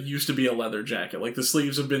vest that used to be a leather jacket. Like the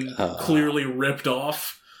sleeves have been clearly ripped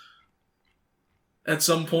off at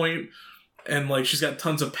some point. And like she's got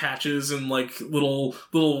tons of patches and like little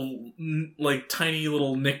like tiny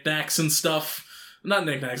little knickknacks and stuff. Not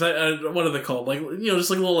knickknacks. What are they called? Like, just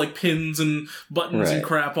like little like pins and buttons and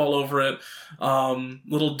crap all over it.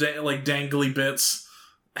 Little like dangly bits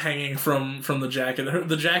hanging from the jacket.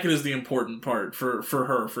 The jacket is the important part for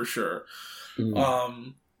her for sure.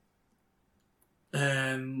 Mm.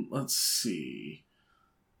 And let's see.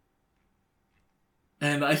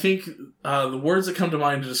 And I think the words that come to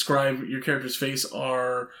mind to describe your character's face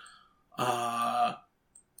are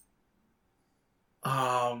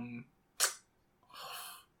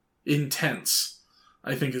intense,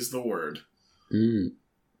 I think is the word. Mm.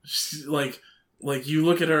 Like you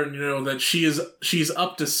look at her and you know that she's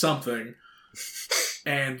up to something,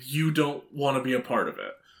 and you don't want to be a part of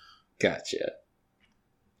it. Gotcha.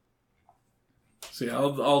 So yeah,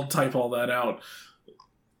 I'll type all that out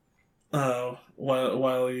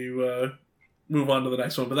while you move on to the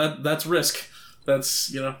next one. But that's Risk. That's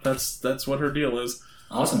that's what her deal is.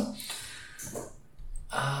 Awesome.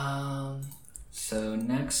 So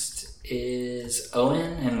next is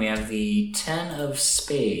Owen, and we have the 10 of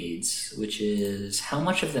Spades, which is how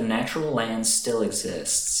much of the natural land still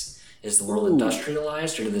exists? Is the world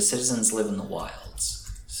industrialized, or do the citizens live in the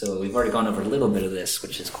wilds? So we've already gone over a little bit of this,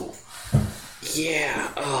 which is cool.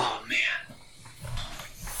 Yeah, oh man.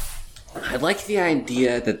 I like the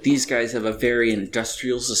idea that these guys have a very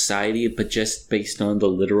industrial society, but just based on the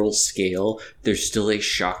literal scale, there's still a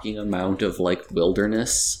shocking amount of, like,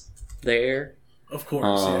 wilderness there. Of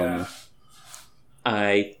course, yeah.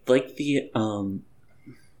 I like the,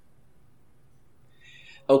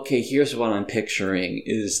 okay, here's what I'm picturing,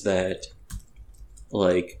 is that,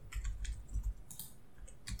 like,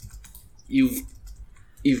 you've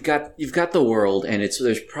got the world, and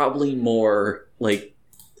there's probably more, like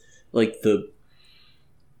the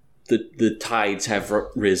tides have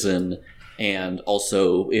risen, and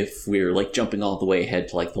also if we're like jumping all the way ahead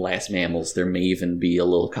to like the last mammals, there may even be a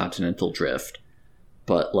little continental drift.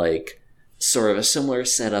 But like sort of a similar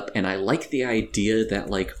setup, and I like the idea that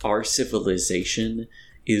like our civilization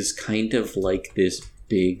is kind of like this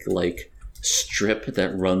big like strip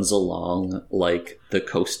that runs along like the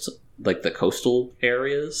coast, like the coastal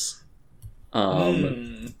areas.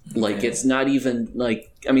 Like it's not even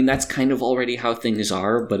like, I mean, that's kind of already how things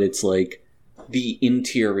are, but it's like the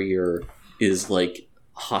interior is like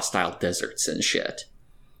hostile deserts and shit.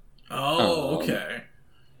 Oh, okay.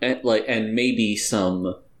 And maybe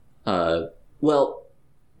some, well,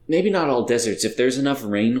 maybe not all deserts. If there's enough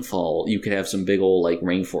rainfall, you could have some big old like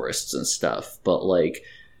rainforests and stuff, but like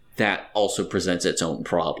that also presents its own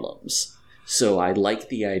problems. So I like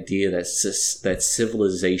the idea that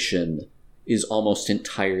civilization is almost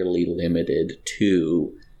entirely limited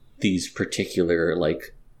to these particular,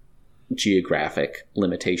 like, geographic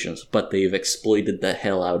limitations, but they've exploited the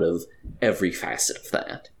hell out of every facet of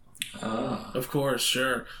that. Of course,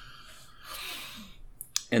 sure.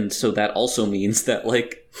 And so that also means that,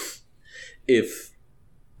 like, if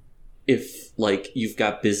like, you've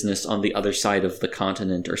got business on the other side of the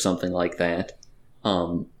continent or something like that,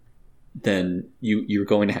 then you're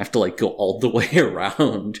going to have to like go all the way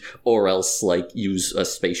around, or else like use a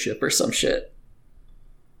spaceship or some shit.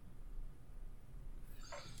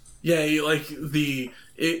 Yeah, like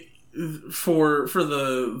for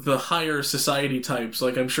the higher society types,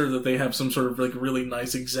 like I'm sure that they have some sort of like really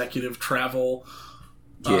nice executive travel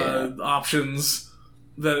options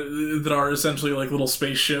that are essentially like little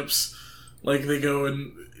spaceships. Like they go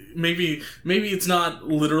and maybe it's not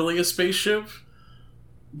literally a spaceship,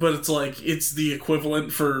 but it's like it's the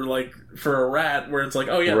equivalent for a rat, where it's like,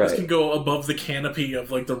 oh yeah, this can go above the canopy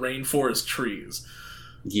of like the rainforest trees.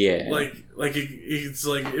 Yeah, it's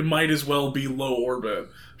like it might as well be low orbit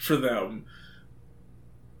for them.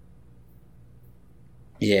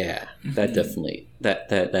 Yeah, that definitely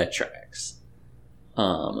that tracks.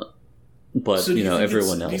 But so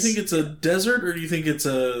everyone else. Do you think it's a desert, or do you think it's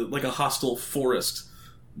a hostile forest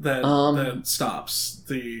that stops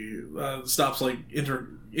like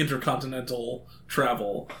intercontinental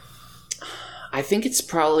travel? I think it's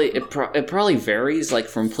probably it probably varies like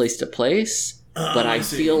from place to place. But I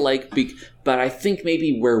feel like, but I think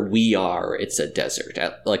maybe where we are, it's a desert.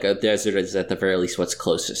 Like a desert is at the very least what's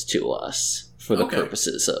closest to us for the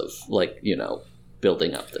purposes of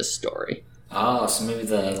building up this story. Oh, so maybe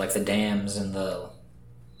the dams and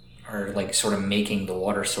are like sort of making the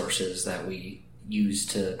water sources that we use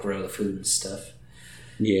to grow the food and stuff.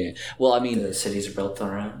 Yeah. Well, I mean, the cities are built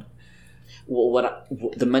around. Well,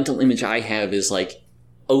 the mental image I have is like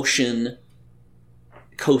ocean,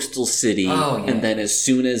 coastal city, and then as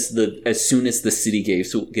soon as the city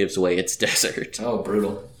gives way, it's desert. Oh,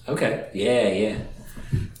 brutal. Okay. Yeah.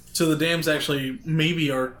 So the dams actually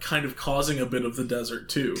maybe are kind of causing a bit of the desert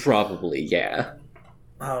too. Probably, yeah.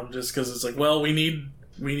 Just because it's like, well, we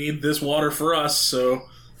need this water for us, so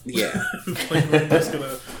yeah, like we're just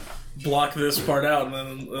gonna block this part out, and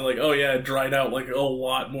then they're like, oh yeah, it dried out like a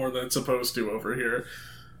lot more than it's supposed to over here.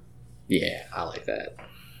 Yeah, I like that.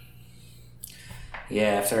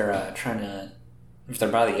 Yeah, if they're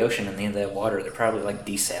by the ocean and the end of the water, they're probably like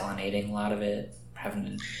desalinating a lot of it.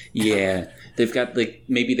 Yeah, they've got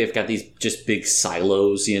these just big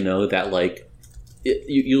silos, that like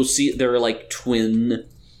you'll see there are like twin.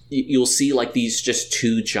 You'll see like these just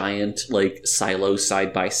two giant like silos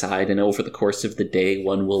side by side, and over the course of the day,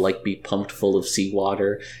 one will like be pumped full of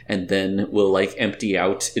seawater, and then will like empty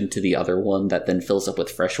out into the other one that then fills up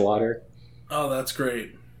with fresh water. Oh, that's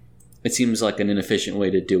great. It seems like an inefficient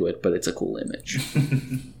way to do it, but it's a cool image.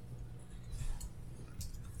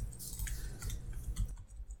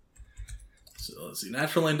 So let's see.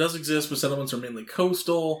 Natural land does exist, but settlements are mainly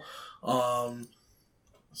coastal.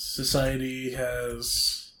 Society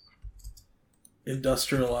has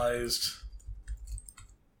industrialized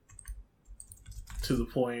to the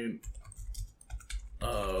point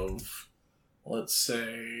of, let's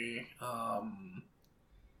say,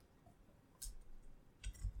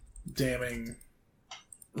 damming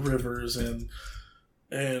rivers and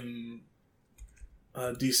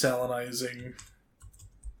desalinizing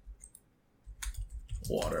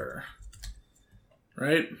water.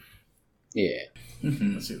 Right? Yeah.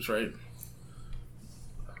 That seems right.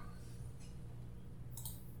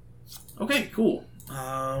 Okay, cool.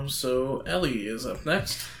 So Ellie is up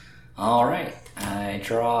next. Alright. I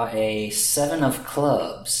draw a 7 of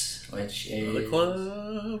clubs, which is... Another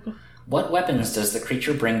club. What weapons does the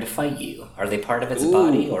creature bring to fight you? Are they part of its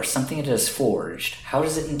body or something it has forged? How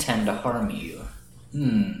does it intend to harm you?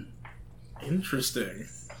 Interesting.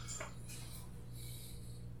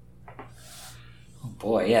 Oh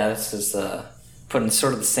boy, yeah, this is put in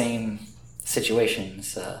sort of the same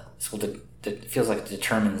situations. It feels like it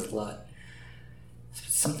determines a lot.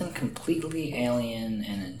 Something completely alien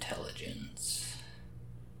and intelligence.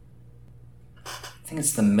 I think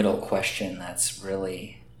it's the middle question that's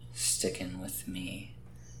really sticking with me.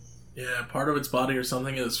 Yeah, part of its body or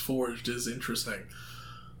something it is forged is interesting.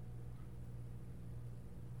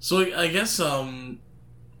 So I guess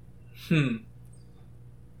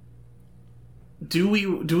do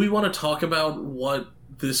we want to talk about what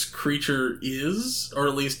this creature is, or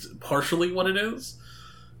at least partially what it is?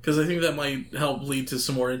 Because I think that might help lead to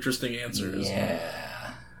some more interesting answers.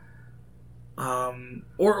 Yeah.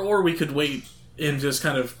 Or we could wait and just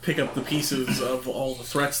kind of pick up the pieces of all the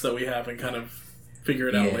threats that we have and kind of figure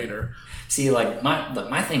it out later. See, like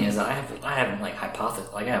my thing is I haven't like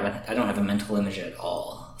hypothesized, like I don't have a mental image at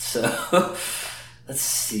all. So let's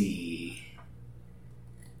see.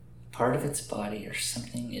 Part of its body or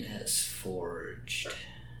something it has forged.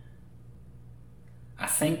 I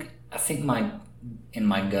think in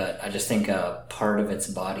my gut, I just think a part of its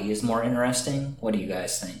body is more interesting. What do you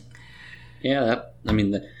guys think? Yeah,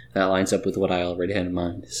 that lines up with what I already had in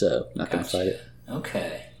mind, so not going to fight it.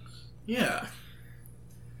 Okay. Yeah.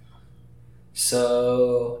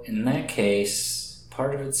 So, in that case,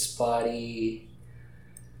 part of its body...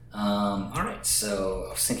 Alright, so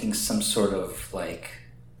I was thinking some sort of, like...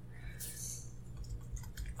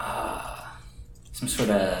 some sort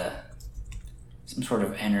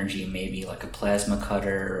of energy, maybe like a plasma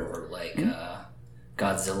cutter or like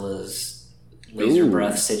Godzilla's laser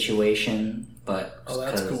breath situation. But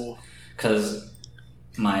that's cool. Because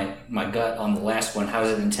my gut on the last one. How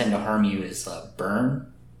does it intend to harm you? Is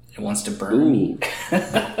burn. It wants to burn me.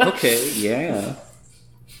 Okay, yeah.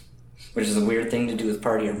 Which is a weird thing to do with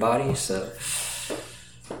part of your body. So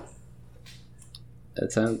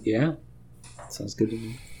That sounds good to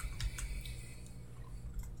me.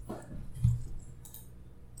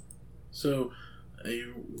 So, a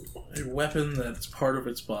weapon that's part of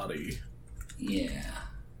its body. yeah.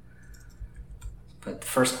 But the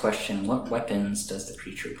first question: what weapons does the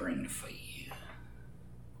creature bring to fight you?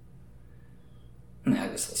 I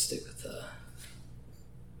guess I'll stick with the.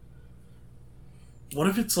 What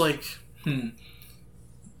if it's like,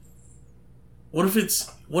 What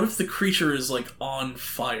if the creature is like on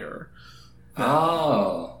fire?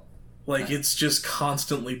 Oh. Like it's just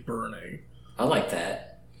constantly burning. I like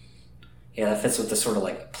that. Yeah, that fits with the sort of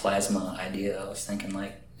like plasma idea. I was thinking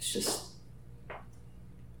like it's just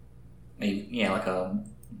maybe like a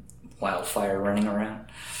wildfire running around.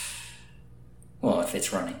 Well, if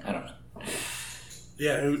it's running, I don't know.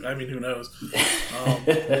 Yeah, who knows?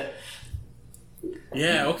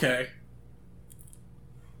 Yeah, okay.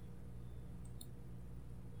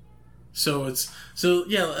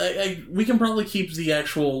 We can probably keep the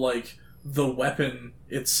actual like the weapon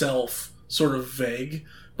itself sort of vague,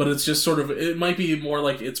 but it's just sort of it might be more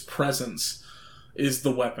like its presence is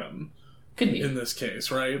the weapon. Could be in this case,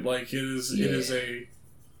 right? Like it is a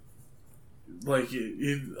like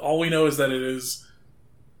all we know is that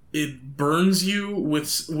it burns you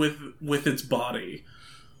with its body.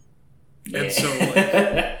 Yeah. And so,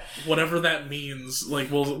 like, whatever that means,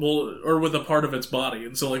 like, we'll or with a part of its body,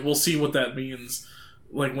 and so, like, we'll see what that means,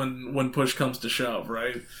 like, when push comes to shove,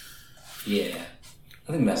 right? Yeah,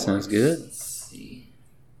 I think that sounds works. good. Let's see.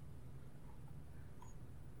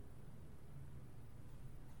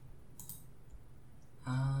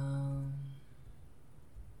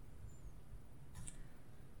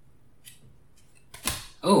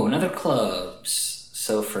 Oh, another clubs.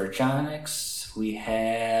 So for Jonix, we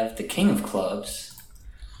have the King of Clubs,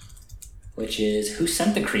 which is who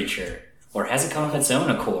sent the creature? Or has it come of its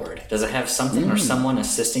own accord? Does it have something or someone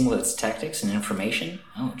assisting with its tactics and information?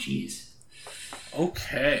 Oh, jeez.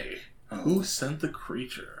 Okay. Who sent the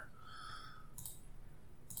creature?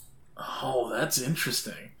 Oh, that's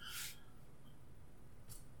interesting.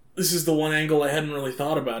 This is the one angle I hadn't really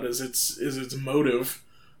thought about, is its motive.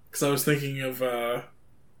 Because I was thinking of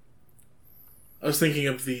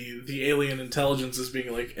the alien intelligence as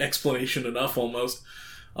being like explanation enough almost.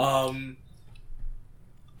 Oh,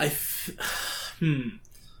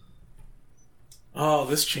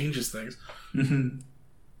 this changes things.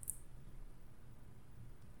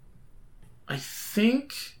 I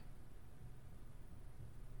think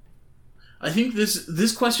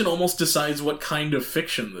this question almost decides what kind of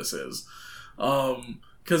fiction this is.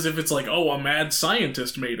 Because if it's like, oh, a mad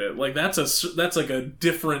scientist made it, like that's like a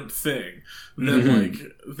different thing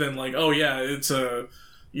than like, oh yeah, it's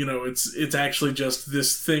it's actually just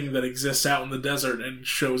this thing that exists out in the desert and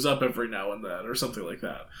shows up every now and then or something like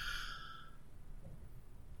that.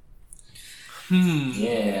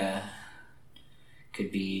 Yeah,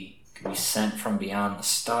 could be sent from beyond the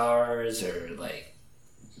stars or like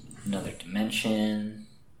another dimension.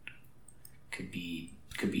 Could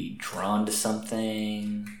be drawn to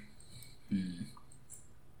something.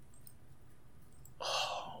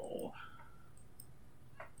 Oh.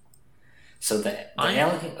 So the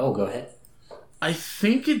alien... Oh, go ahead. I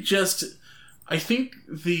think the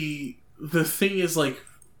thing is like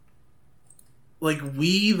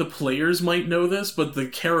we, the players, might know this, but the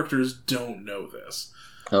characters don't know this.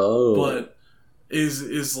 Oh. But is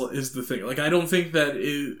the thing. Like, I don't think that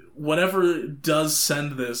whatever does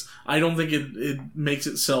send this, I don't think it makes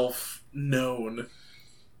itself known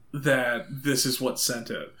that this is what sent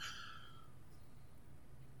it.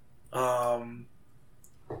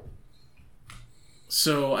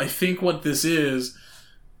 So I think what this is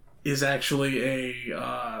actually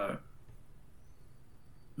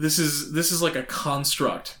this is like a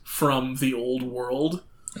construct from the old world.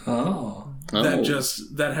 Oh.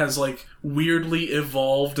 That has like weirdly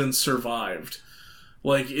evolved and survived.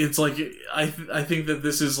 Like it's like I think that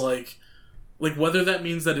this is like whether that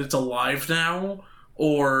means that it's alive now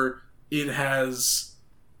or it has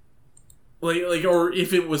like or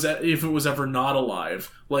if it was ever not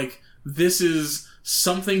alive, like this is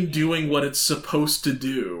something doing what it's supposed to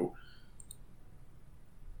do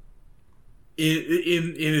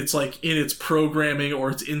in its like in its programming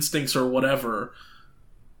or its instincts or whatever.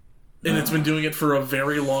 And it's been doing it for a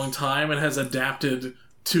very long time and has adapted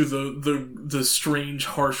to the strange,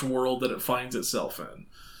 harsh world that it finds itself in.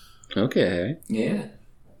 Okay. Yeah.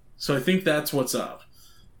 So I think that's what's up.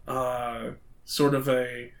 sort of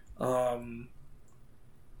a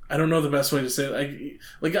I don't know the best way to say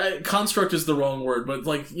it. Construct is the wrong word, but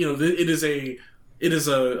it is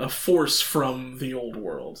a force from the old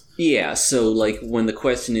world. Yeah, so when the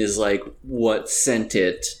question is what sent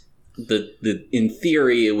it, the in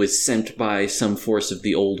theory it was sent by some force of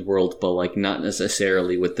the old world, but not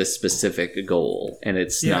necessarily with this specific goal, and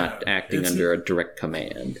it's not acting under a direct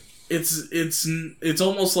command. It's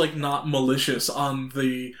almost not malicious on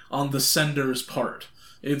the sender's part.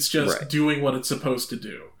 It's just doing what it's supposed to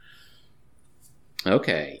do.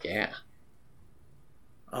 Okay, yeah.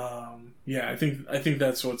 I think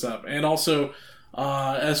that's what's up. And also,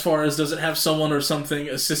 as far as does it have someone or something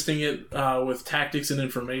assisting it with tactics and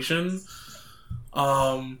information?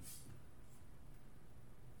 I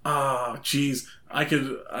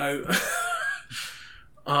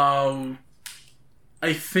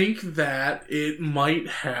think that it might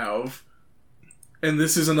have, and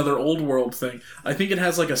this is another old world thing, I think it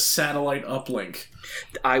has a satellite uplink.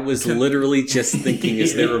 I was literally just thinking,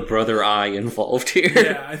 is there a Brother Eye involved here?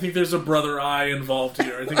 Yeah, I think there's a Brother Eye involved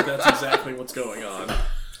here. I think that's exactly what's going on.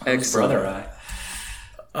 Excellent. Brother Eye.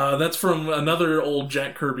 That's from another old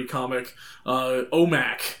Jack Kirby comic,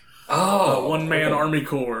 OMAC. Oh, One Man Army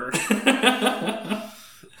Corps.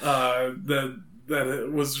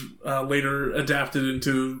 That was later adapted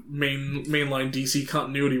into mainline DC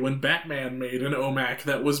continuity when Batman made an OMAC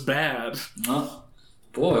that was bad. Oh,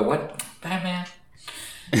 boy, what? Batman?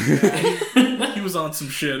 He was on some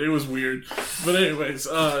shit. It was weird. But anyways,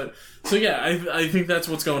 I think that's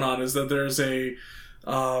what's going on, is that there's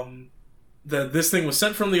that this thing was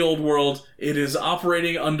sent from the old world. It is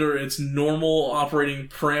operating under its normal operating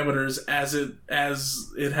parameters as it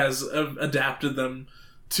has adapted them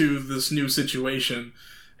to this new situation,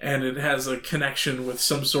 and it has a connection with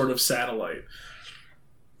some sort of satellite.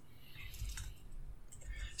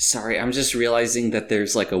 Sorry, I'm just realizing that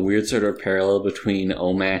there's a weird sort of parallel between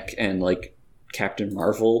OMAC and Captain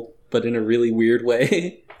Marvel, but in a really weird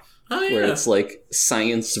way. Oh, yeah. Where it's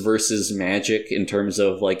science versus magic in terms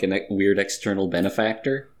of a weird external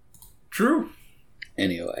benefactor. True.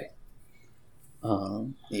 Anyway.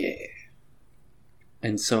 Yeah.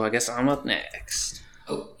 And so I guess I'm up next.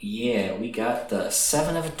 Oh, yeah, we got the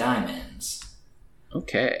 7 of Diamonds.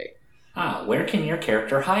 Okay. Where can your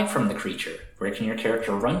character hide from the creature? Where can your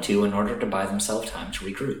character run to in order to buy themselves time to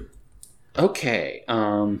regroup? Okay,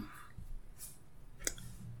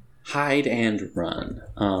 hide and run.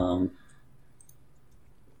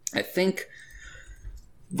 I think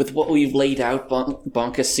with what we've laid out,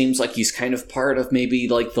 Bonkus seems like he's kind of part of maybe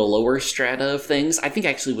the lower strata of things. I think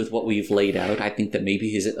actually with what we've laid out, I think that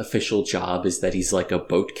maybe his official job is that he's a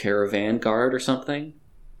boat caravan guard or something.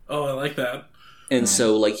 Oh, I like that. And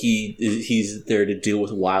so, he's there to deal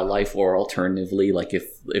with wildlife, or alternatively,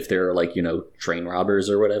 if there are, train robbers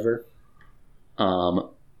or whatever. And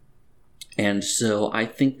so I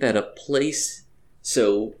think that a place...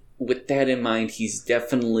 So, with that in mind, he's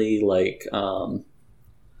definitely,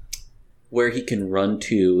 where he can run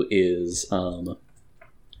to is,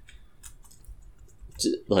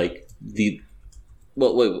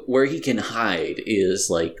 where he can hide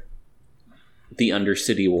is, the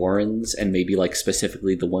Undercity Warrens, and maybe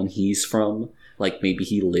specifically the one he's from. Maybe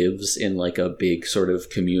he lives in a big sort of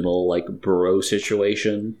communal burrow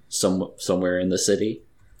situation somewhere in the city.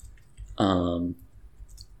 And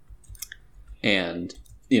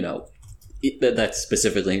that's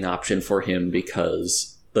specifically an option for him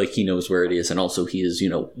because he knows where it is, and also he is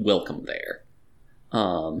welcome there.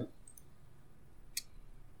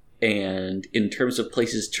 And in terms of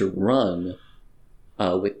places to run,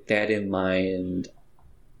 with that in mind,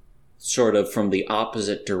 sort of from the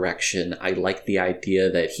opposite direction, I like the idea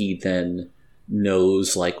that he then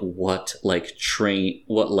knows what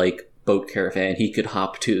boat caravan he could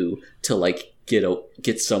hop to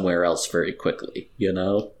get somewhere else very quickly,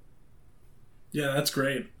 Yeah, that's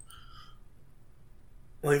great.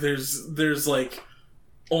 There's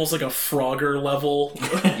almost a Frogger level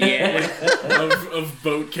of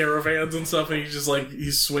boat caravans and stuff, and he's just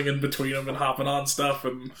he's swinging between them and hopping on stuff,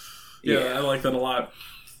 and I like that a lot.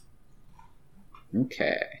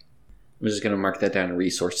 Okay, I'm just gonna mark that down in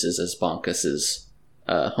resources as Bonkus's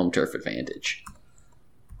home turf advantage.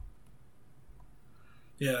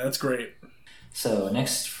 Yeah, that's great. So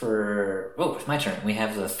next it's my turn. We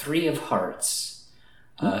have the 3 of Hearts.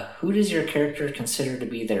 Who does your character consider to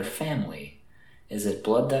be their family? Is it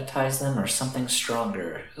blood that ties them, or something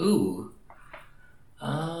stronger? Ooh.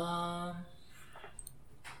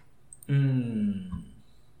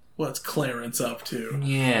 What's Clarence up to?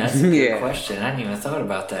 Yeah, that's a good question. I hadn't even thought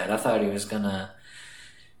about that. I thought he was gonna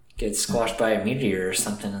get squashed by a meteor or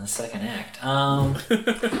something in the second act. Oh,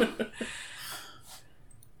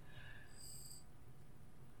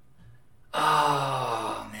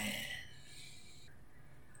 man.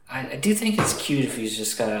 I do think it's cute if he's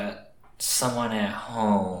just got someone at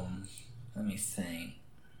home. Let me think.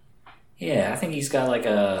 Yeah, I think he's got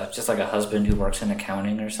just like a husband who works in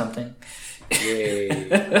accounting or something. Yay.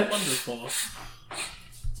 Wonderful.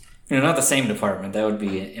 Not the same department. That would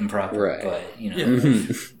be improper. Right. But, Yeah.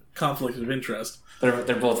 Conflict of interest.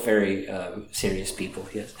 They're both very serious people,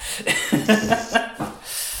 yes.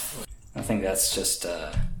 I think that's just...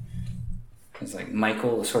 it's like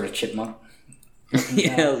Michael, sort of chipmunk.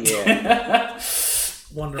 Hell yeah.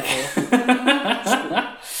 Wonderful.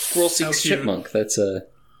 Squirrel Seeks Chipmunk. That's a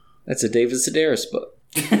David Sedaris book.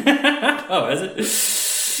 Oh, is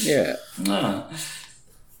it? Yeah.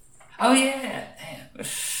 Oh, yeah. Damn.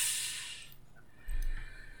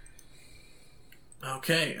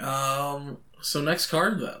 Okay, so next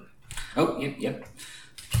card then. Oh, yep.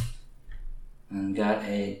 And got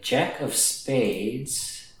a Jack of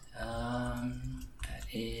Spades. That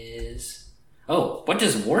is... Oh, what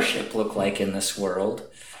does worship look like in this world?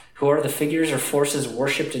 Who are the figures or forces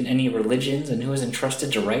worshipped in any religions, and who is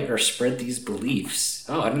entrusted to write or spread these beliefs?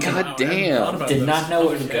 Oh, I didn't God damn. did not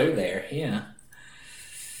know it would go there. Yeah.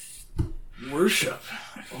 Worship.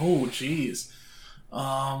 Oh, jeez.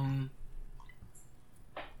 I'm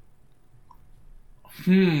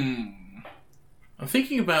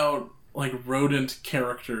thinking about like rodent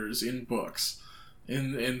characters in books,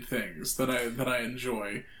 in things that I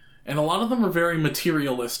enjoy, and a lot of them are very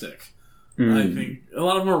materialistic. I think a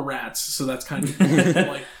lot of them are rats, so that's kind of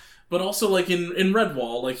like. But also, like in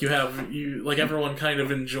Redwall, like everyone kind of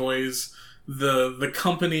enjoys the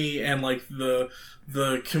company and like the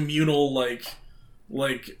communal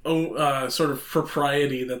sort of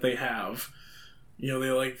propriety that they have. They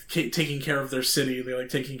like taking care of their city. They like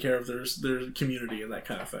taking care of their community and that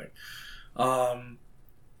kind of thing.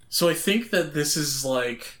 So I think that this is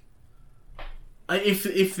like,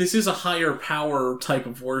 if this is a higher power type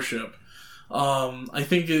of worship, I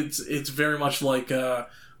think it's very much like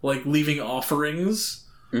leaving offerings,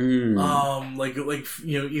 either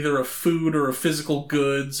a food or a physical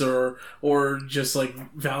goods or just like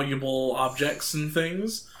valuable objects and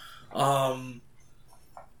things.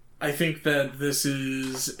 I think that this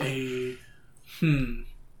is a... Who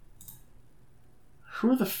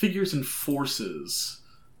are the figures and forces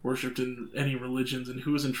worshipped in any religions, and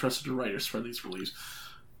who is entrusted to write or spread these beliefs?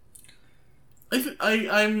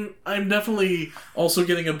 I'm definitely also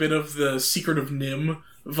getting a bit of the Secret of Nim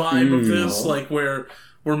vibe of this, like where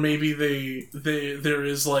maybe there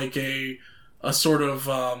is like a sort of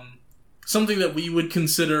something that we would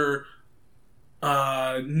consider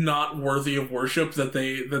not worthy of worship that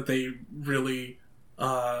they really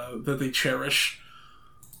that they cherish.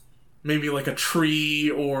 Maybe like a tree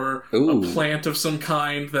or a plant of some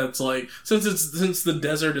kind that's like, since the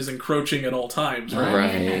desert is encroaching at all times, right?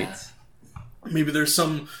 Right. Maybe there's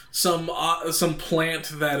some plant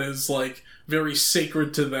that is like very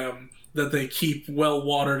sacred to them that they keep well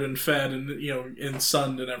watered and fed and and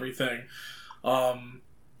sunned and everything.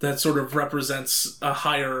 That sort of represents a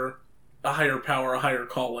higher power, a higher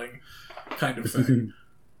calling, kind of thing.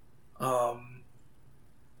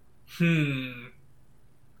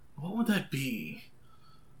 What would that be?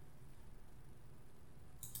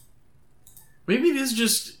 Maybe it is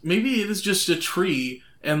just a tree,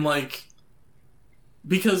 and like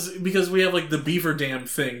because we have like the beaver dam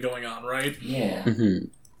thing going on, right? Yeah.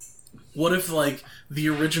 What if like the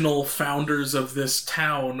original founders of this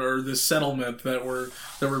town or this settlement that we're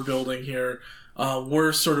building here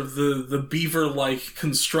were sort of the beaver-like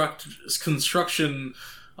construction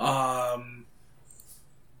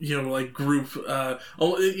like group, it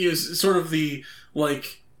is sort of the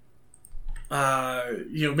like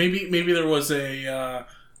maybe there was a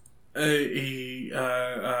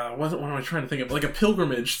what am I trying to think of, like a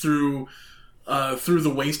pilgrimage through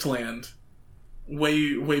the wasteland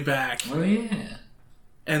way back. Oh yeah.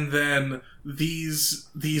 And then these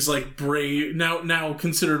like brave, now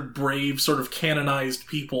considered brave, sort of canonized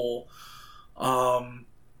people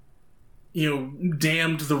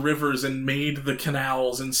dammed the rivers and made the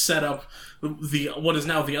canals and set up what is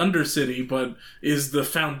now the Undercity, but is the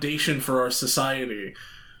foundation for our society.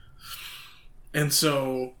 And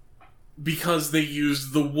so, because they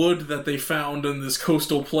used the wood that they found in this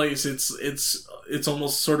coastal place, it's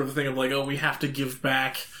almost sort of a thing of like, oh, we have to give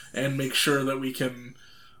back and make sure that we can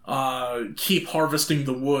keep harvesting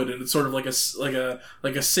the wood, and it's sort of like a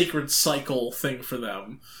sacred cycle thing for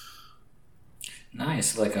them.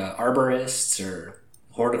 Nice, like arborists or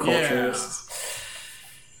horticulturists.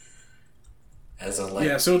 as a like.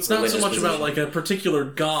 Yeah, so it's not so religious much position. about like a particular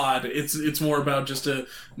god. It's more about just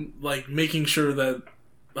like making sure that,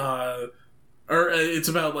 or it's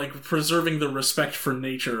about like preserving the respect for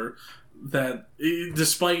nature. That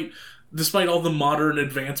despite all the modern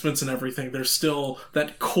advancements and everything, there's still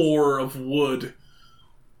that core of wood,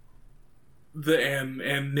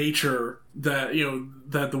 and nature that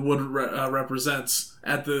that the wood represents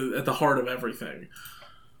at the heart of everything.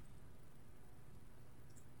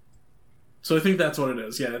 So I think that's what it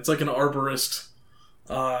is. Yeah, it's like an arborist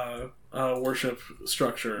worship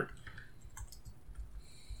structure.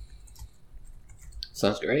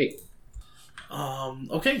 Sounds great.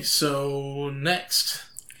 Okay, so next.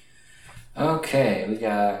 Okay, we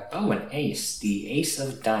got an ace, the Ace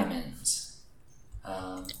of Diamonds.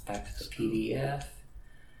 Back to the PDF.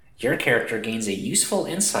 Your character gains a useful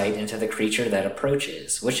insight into the creature that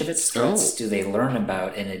approaches. Which of its threats do they learn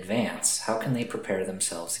about in advance? How can they prepare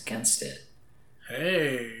themselves against it?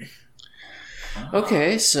 Hey.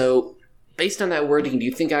 Okay, so based on that wording, do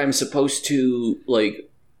you think I'm supposed to, like,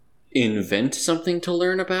 invent something to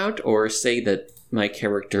learn about, or say that my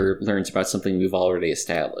character learns about something we've already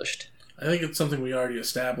established? I think it's something we already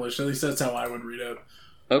established. At least that's how I would read it.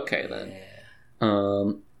 Okay, then. Yeah.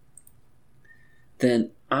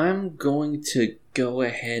 Then I'm going to go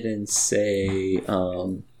ahead and say,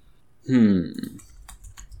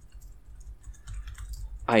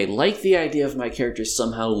 I like the idea of my character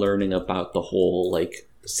somehow learning about the whole, like,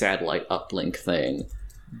 satellite uplink thing,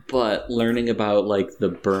 but learning about, like, the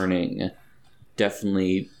burning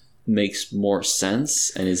definitely makes more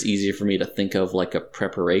sense and is easier for me to think of like a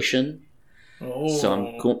preparation. Oh.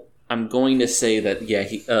 So I'm going to say that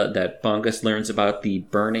that Bongus learns about the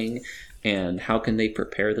burning and how can they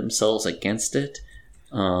prepare themselves against it.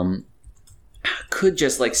 Could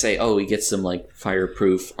just like say, oh, he gets some like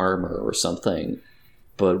fireproof armor or something,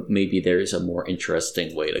 but maybe there's a more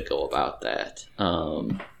interesting way to go about that.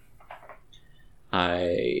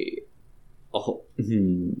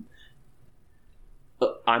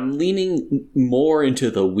 I'm leaning more into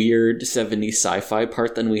the weird 70s sci-fi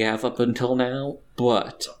part than we have up until now,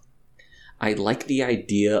 but I like the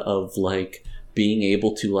idea of like being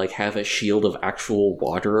able to like have a shield of actual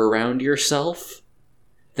water around yourself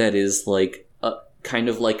that is like a kind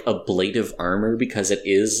of like ablative armor, because it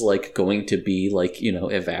is like going to be like, you know,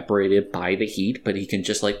 evaporated by the heat, but he can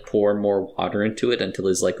just like pour more water into it until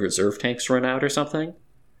his like reserve tanks run out or something.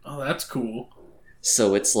 Oh, that's cool.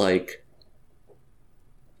 So it's like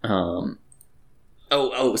I've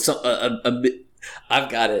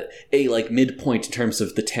got it. A like midpoint in terms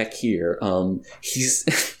of the tech here.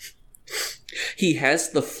 He's he has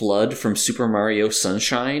the flood from Super Mario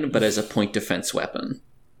Sunshine, but as a point defense weapon.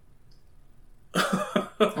 Oh,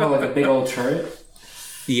 like a big old turret?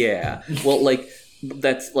 Yeah. Well, like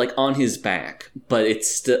that's like on his back, but it's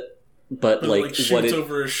still. But like shoots what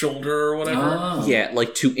over his shoulder or whatever. Oh. Yeah,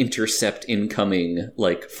 like to intercept incoming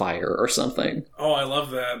like fire or something. Oh, I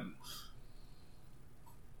love that.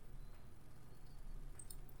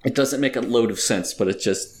 It doesn't make a load of sense, but it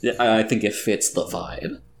just I think it fits the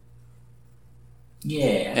vibe.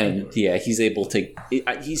 Yeah. And yeah, he's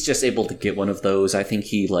just able to get one of those. I think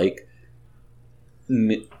he like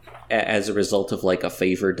as a result of like a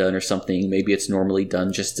favor done or something. Maybe it's normally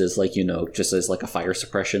done just as like, you know, just as like a fire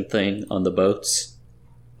suppression thing on the boats.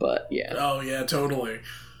 But yeah. Oh yeah, totally.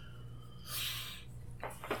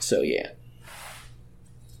 So yeah.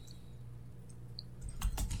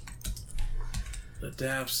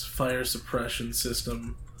 Adapts fire suppression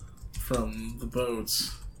system from the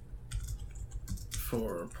boats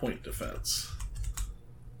for point defense.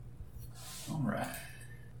 Alright.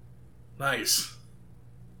 Nice.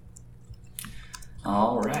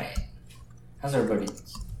 Alright. How's everybody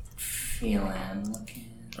feeling?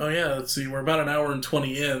 Looking? Oh yeah, let's see. We're about an hour and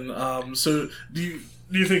 20 in. So do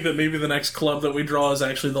you think that maybe the next club that we draw is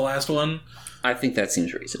actually the last one? I think that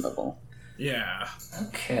seems reasonable. Yeah.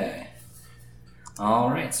 Okay.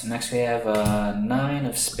 Alright, so next we have 9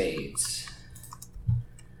 of spades.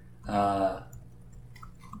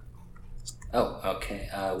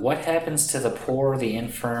 What happens to the poor, the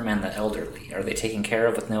infirm, and the elderly? Are they taken care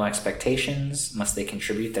of with no expectations? Must they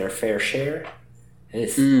contribute their fair share?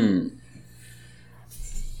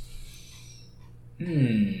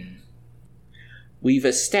 We've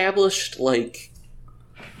established like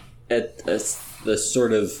the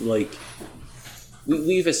sort of like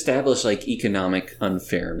we've established like economic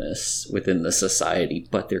unfairness within the society,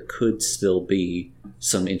 but there could still be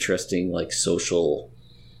some interesting like social,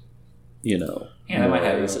 you know,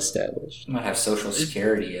 morals established. You might have Social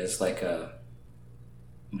Security as like a,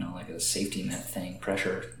 like a safety net thing,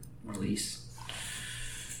 pressure release.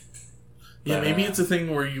 Yeah, But, maybe it's a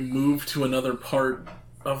thing where you move to another part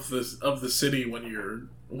of the city when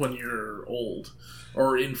you're old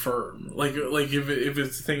or infirm. Like if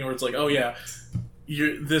it's a thing where it's like, oh yeah,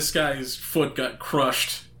 this guy's foot got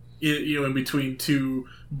crushed, in between two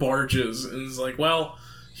barges, and it's like, well,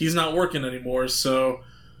 he's not working anymore, so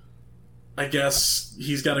I guess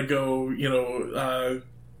he's got to go.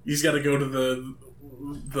 He's got to go to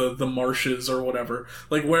the marshes or whatever,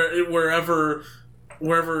 like wherever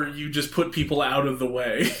you just put people out of the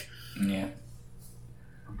way. Yeah.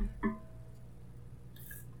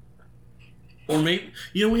 Or maybe,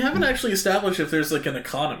 we haven't actually established if there's like an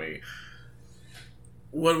economy.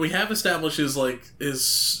 What we have established is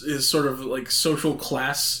sort of like social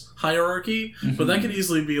class hierarchy, but that could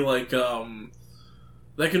easily be like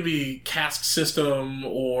that could be caste system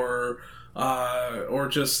or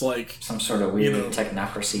just like some sort of weird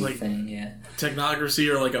technocracy thing. Yeah, technocracy,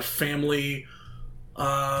 or like a family,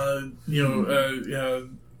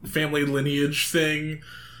 family lineage thing.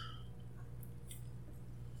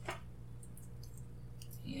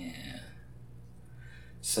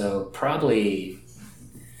 So probably,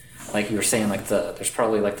 like you were saying, there's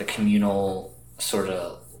probably like the communal sort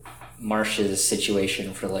of marshes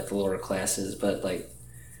situation for like the lower classes, but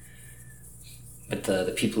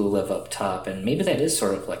the people who live up top, and maybe that is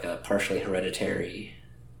sort of like a partially hereditary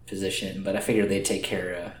position, but I figured they'd take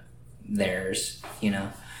care of theirs,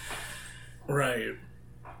 Right.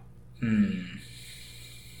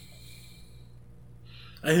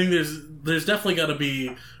 I think there's definitely got to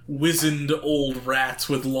be wizened old rats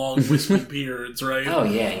with long wispy beards, right? Oh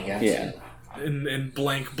yeah, you got to. And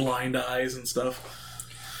blank blind eyes and stuff.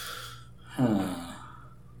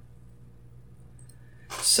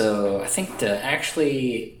 So I think to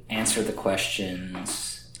actually answer the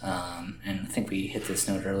questions, and I think we hit this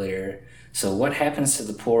note earlier. So what happens to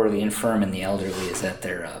the poor, the infirm, and the elderly is that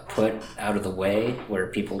they're put out of the way where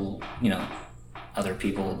people, other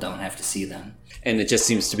people don't have to see them. And it just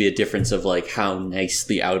seems to be a difference of like how nice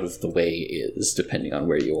the out of the way is depending on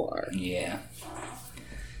where you are. Yeah.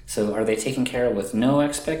 So are they taken care of with no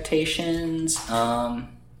expectations?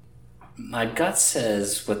 My gut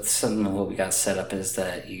says with some of what we got set up is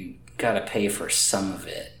that you gotta pay for some of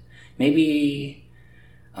it. Maybe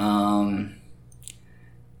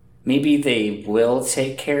they will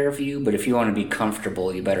take care of you, but if you want to be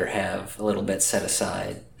comfortable, you better have a little bit set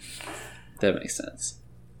aside. That makes sense.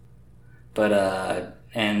 But,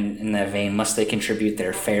 and in that vein, must they contribute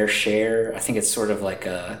their fair share? I think it's sort of like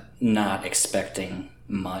not expecting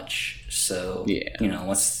much. So,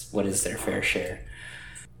 what is their fair share?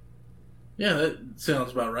 Yeah, that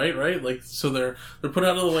sounds about right? Like, so they're put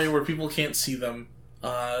out of the way where people can't see them.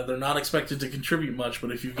 They're not expected to contribute much,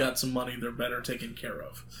 but if you've got some money, they're better taken care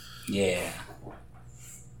of. Yeah.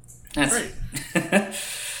 That's right.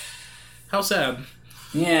 How sad.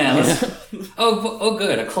 Yeah. Oh,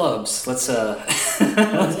 good. A clubs. Let's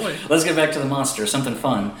let's get back to the monster. Something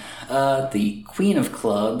fun. The Queen of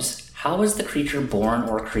Clubs. How is the creature born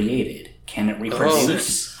or created? Can it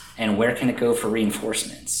reproduce? And where can it go for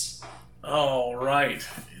reinforcements? Oh, right.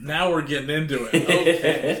 Now we're getting into it.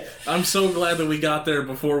 Okay. I'm so glad that we got there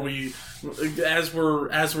before as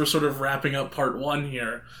we're sort of wrapping up part one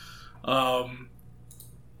here.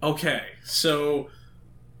 Okay, so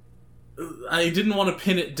I didn't want to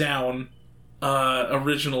pin it down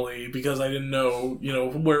originally because I didn't know,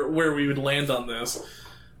 where we would land on this.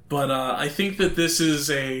 But I think that this is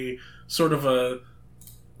a sort of a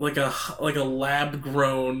lab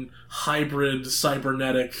grown hybrid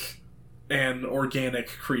cybernetic and organic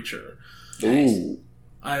creature. Ooh.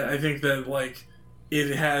 I think that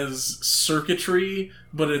it has circuitry,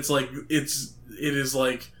 but it is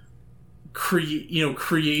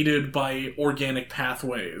created by organic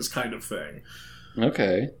pathways kind of thing.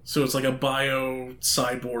 Okay. So it's like a bio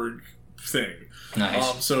cyborg thing.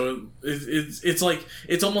 Nice. So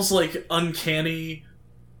it's almost like uncanny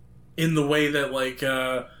in the way that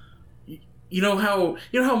you know how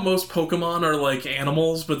most Pokemon are like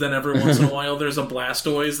animals, but then every once in a while there's a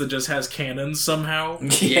Blastoise that just has cannons somehow.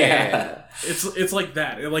 Yeah. It's like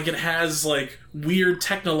that. It has weird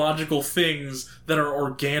technological things that are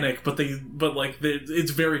organic, but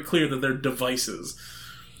it's very clear that they're devices.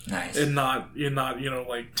 Nice. And not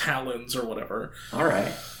talons or whatever. All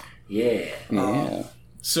right. Yeah. Yeah.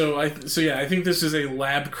 So I think this is a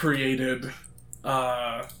lab created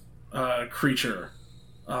creature.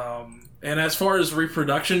 And as far as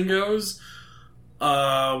reproduction goes,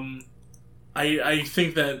 I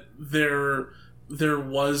think that there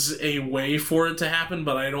was a way for it to happen,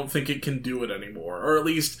 but I don't think it can do it anymore. Or at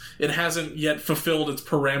least it hasn't yet fulfilled its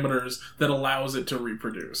parameters that allows it to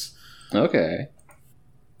reproduce. Okay.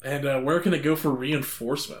 And where can it go for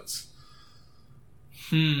reinforcements?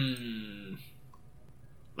 I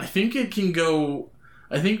think it can go...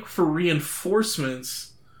 I think for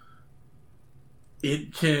reinforcements,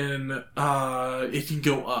 it can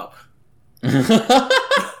go up.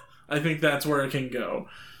 I think that's where it can go.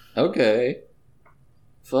 Okay.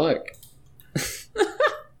 Fuck.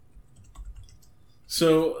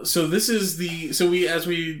 So this is as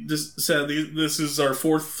we just said, this is our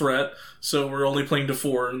fourth threat. So we're only playing to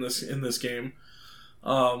 4 in this game,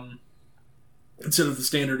 instead of the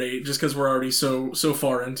standard 8, just because we're already so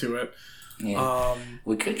far into it. Yeah.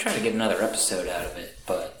 We could try to get another episode out of it,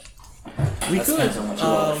 but we that could. depends on what you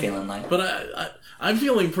all are feeling like. But I'm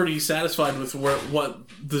feeling pretty satisfied with what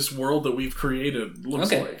this world that we've created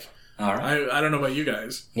looks like. All right. I don't know about you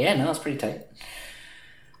guys. Yeah, no, it's pretty tight.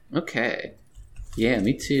 Okay. Yeah,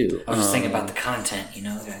 me too. I was just thinking about the content,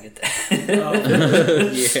 gotta get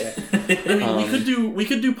that. Yeah. I mean, we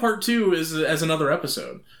could do part 2 as another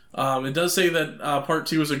episode. It does say that part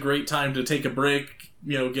 2 is a great time to take a break,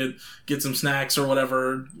 get some snacks or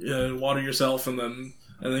whatever, water yourself, and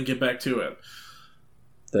then get back to it.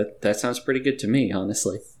 That sounds pretty good to me,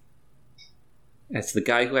 honestly. As the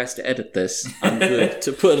guy who has to edit this, I'm good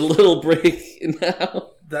to put a little break in now.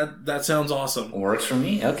 That sounds awesome. Works for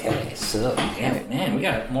me. Okay, so yeah, man, we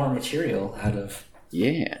got more material out of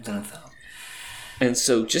than I thought. And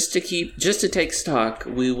so just to take stock,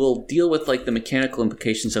 we will deal with like the mechanical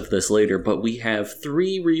implications of this later, but we have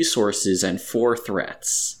 3 resources and 4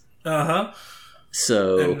 threats. Uh-huh.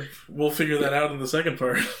 So and we'll figure that out in the second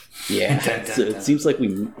part. Yeah. So it seems like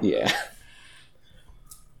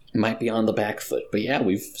might be on the back foot. But yeah,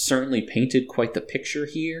 we've certainly painted quite the picture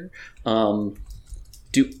here. I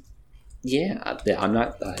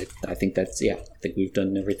think we've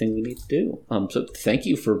done everything we need to do. So thank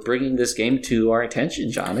you for bringing this game to our attention,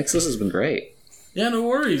 Jonix. This has been great. Yeah, no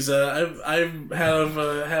worries. I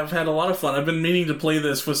have had a lot of fun. I've been meaning to play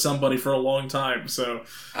this with somebody for a long time, so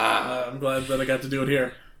I'm glad that I got to do it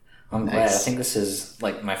here. I'm glad. I think this is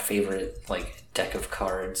like my favorite deck of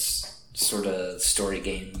cards sort of story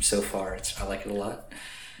game so far. I like it a lot.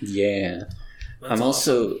 Yeah. That's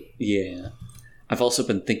awesome. I've also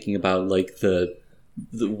been thinking about the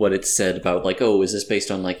what it said about is this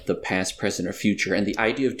based on the past, present, or future? And the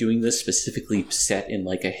idea of doing this specifically set in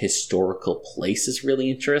a historical place is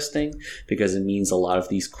really interesting, because it means a lot of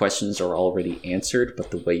these questions are already answered,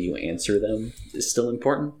 but the way you answer them is still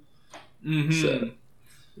important. Mm-hmm. So,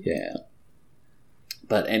 yeah.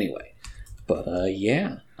 But anyway,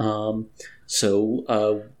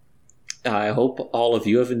 I hope all of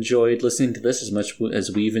you have enjoyed listening to this as much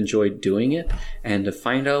as we've enjoyed doing it, and to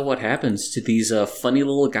find out what happens to these funny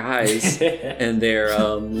little guys and their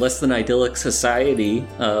less than idyllic society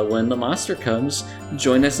when the monster comes,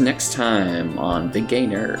 join us next time on Big Gay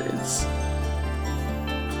Nerds.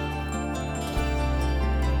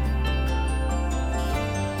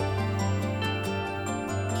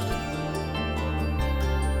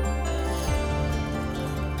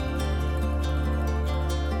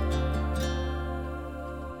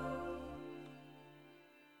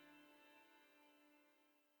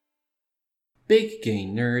 Big Gay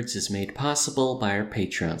Nerds is made possible by our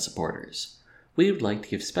Patreon supporters. We would like to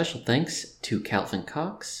give special thanks to Calvin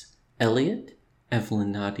Cox, Elliot,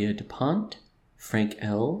 Evelyn Nadia DuPont, Frank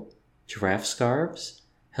L., Giraffe Scarves,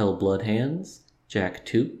 Hell Bloodhands, Jack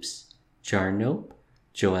Toops, Jarnope,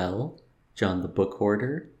 Joel, John the Book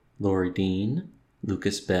Hoarder, Lori Dean,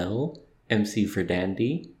 Lucas Bell, MC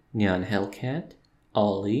Verdandi, Nyan Hellcat,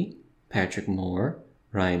 Ollie, Patrick Moore,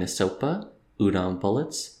 Ryan Asopa, Udon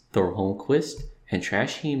Bullets, Thor Holmquist, and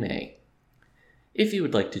Trash Hime. If you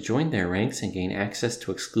would like to join their ranks and gain access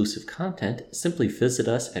to exclusive content, simply visit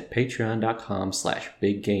us at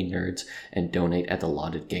patreon.com/biggaynerds and donate at the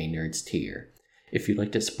lauded Gay Nerds tier. If you'd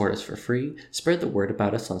like to support us for free, spread the word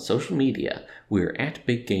about us on social media. We're at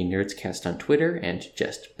Big Gay Nerdscast on Twitter and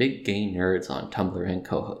just Big Gay Nerds on Tumblr and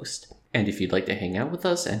co-host. And if you'd like to hang out with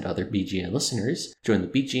us and other BGN listeners, join the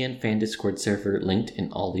BGN fan Discord server linked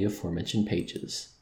in all the aforementioned pages.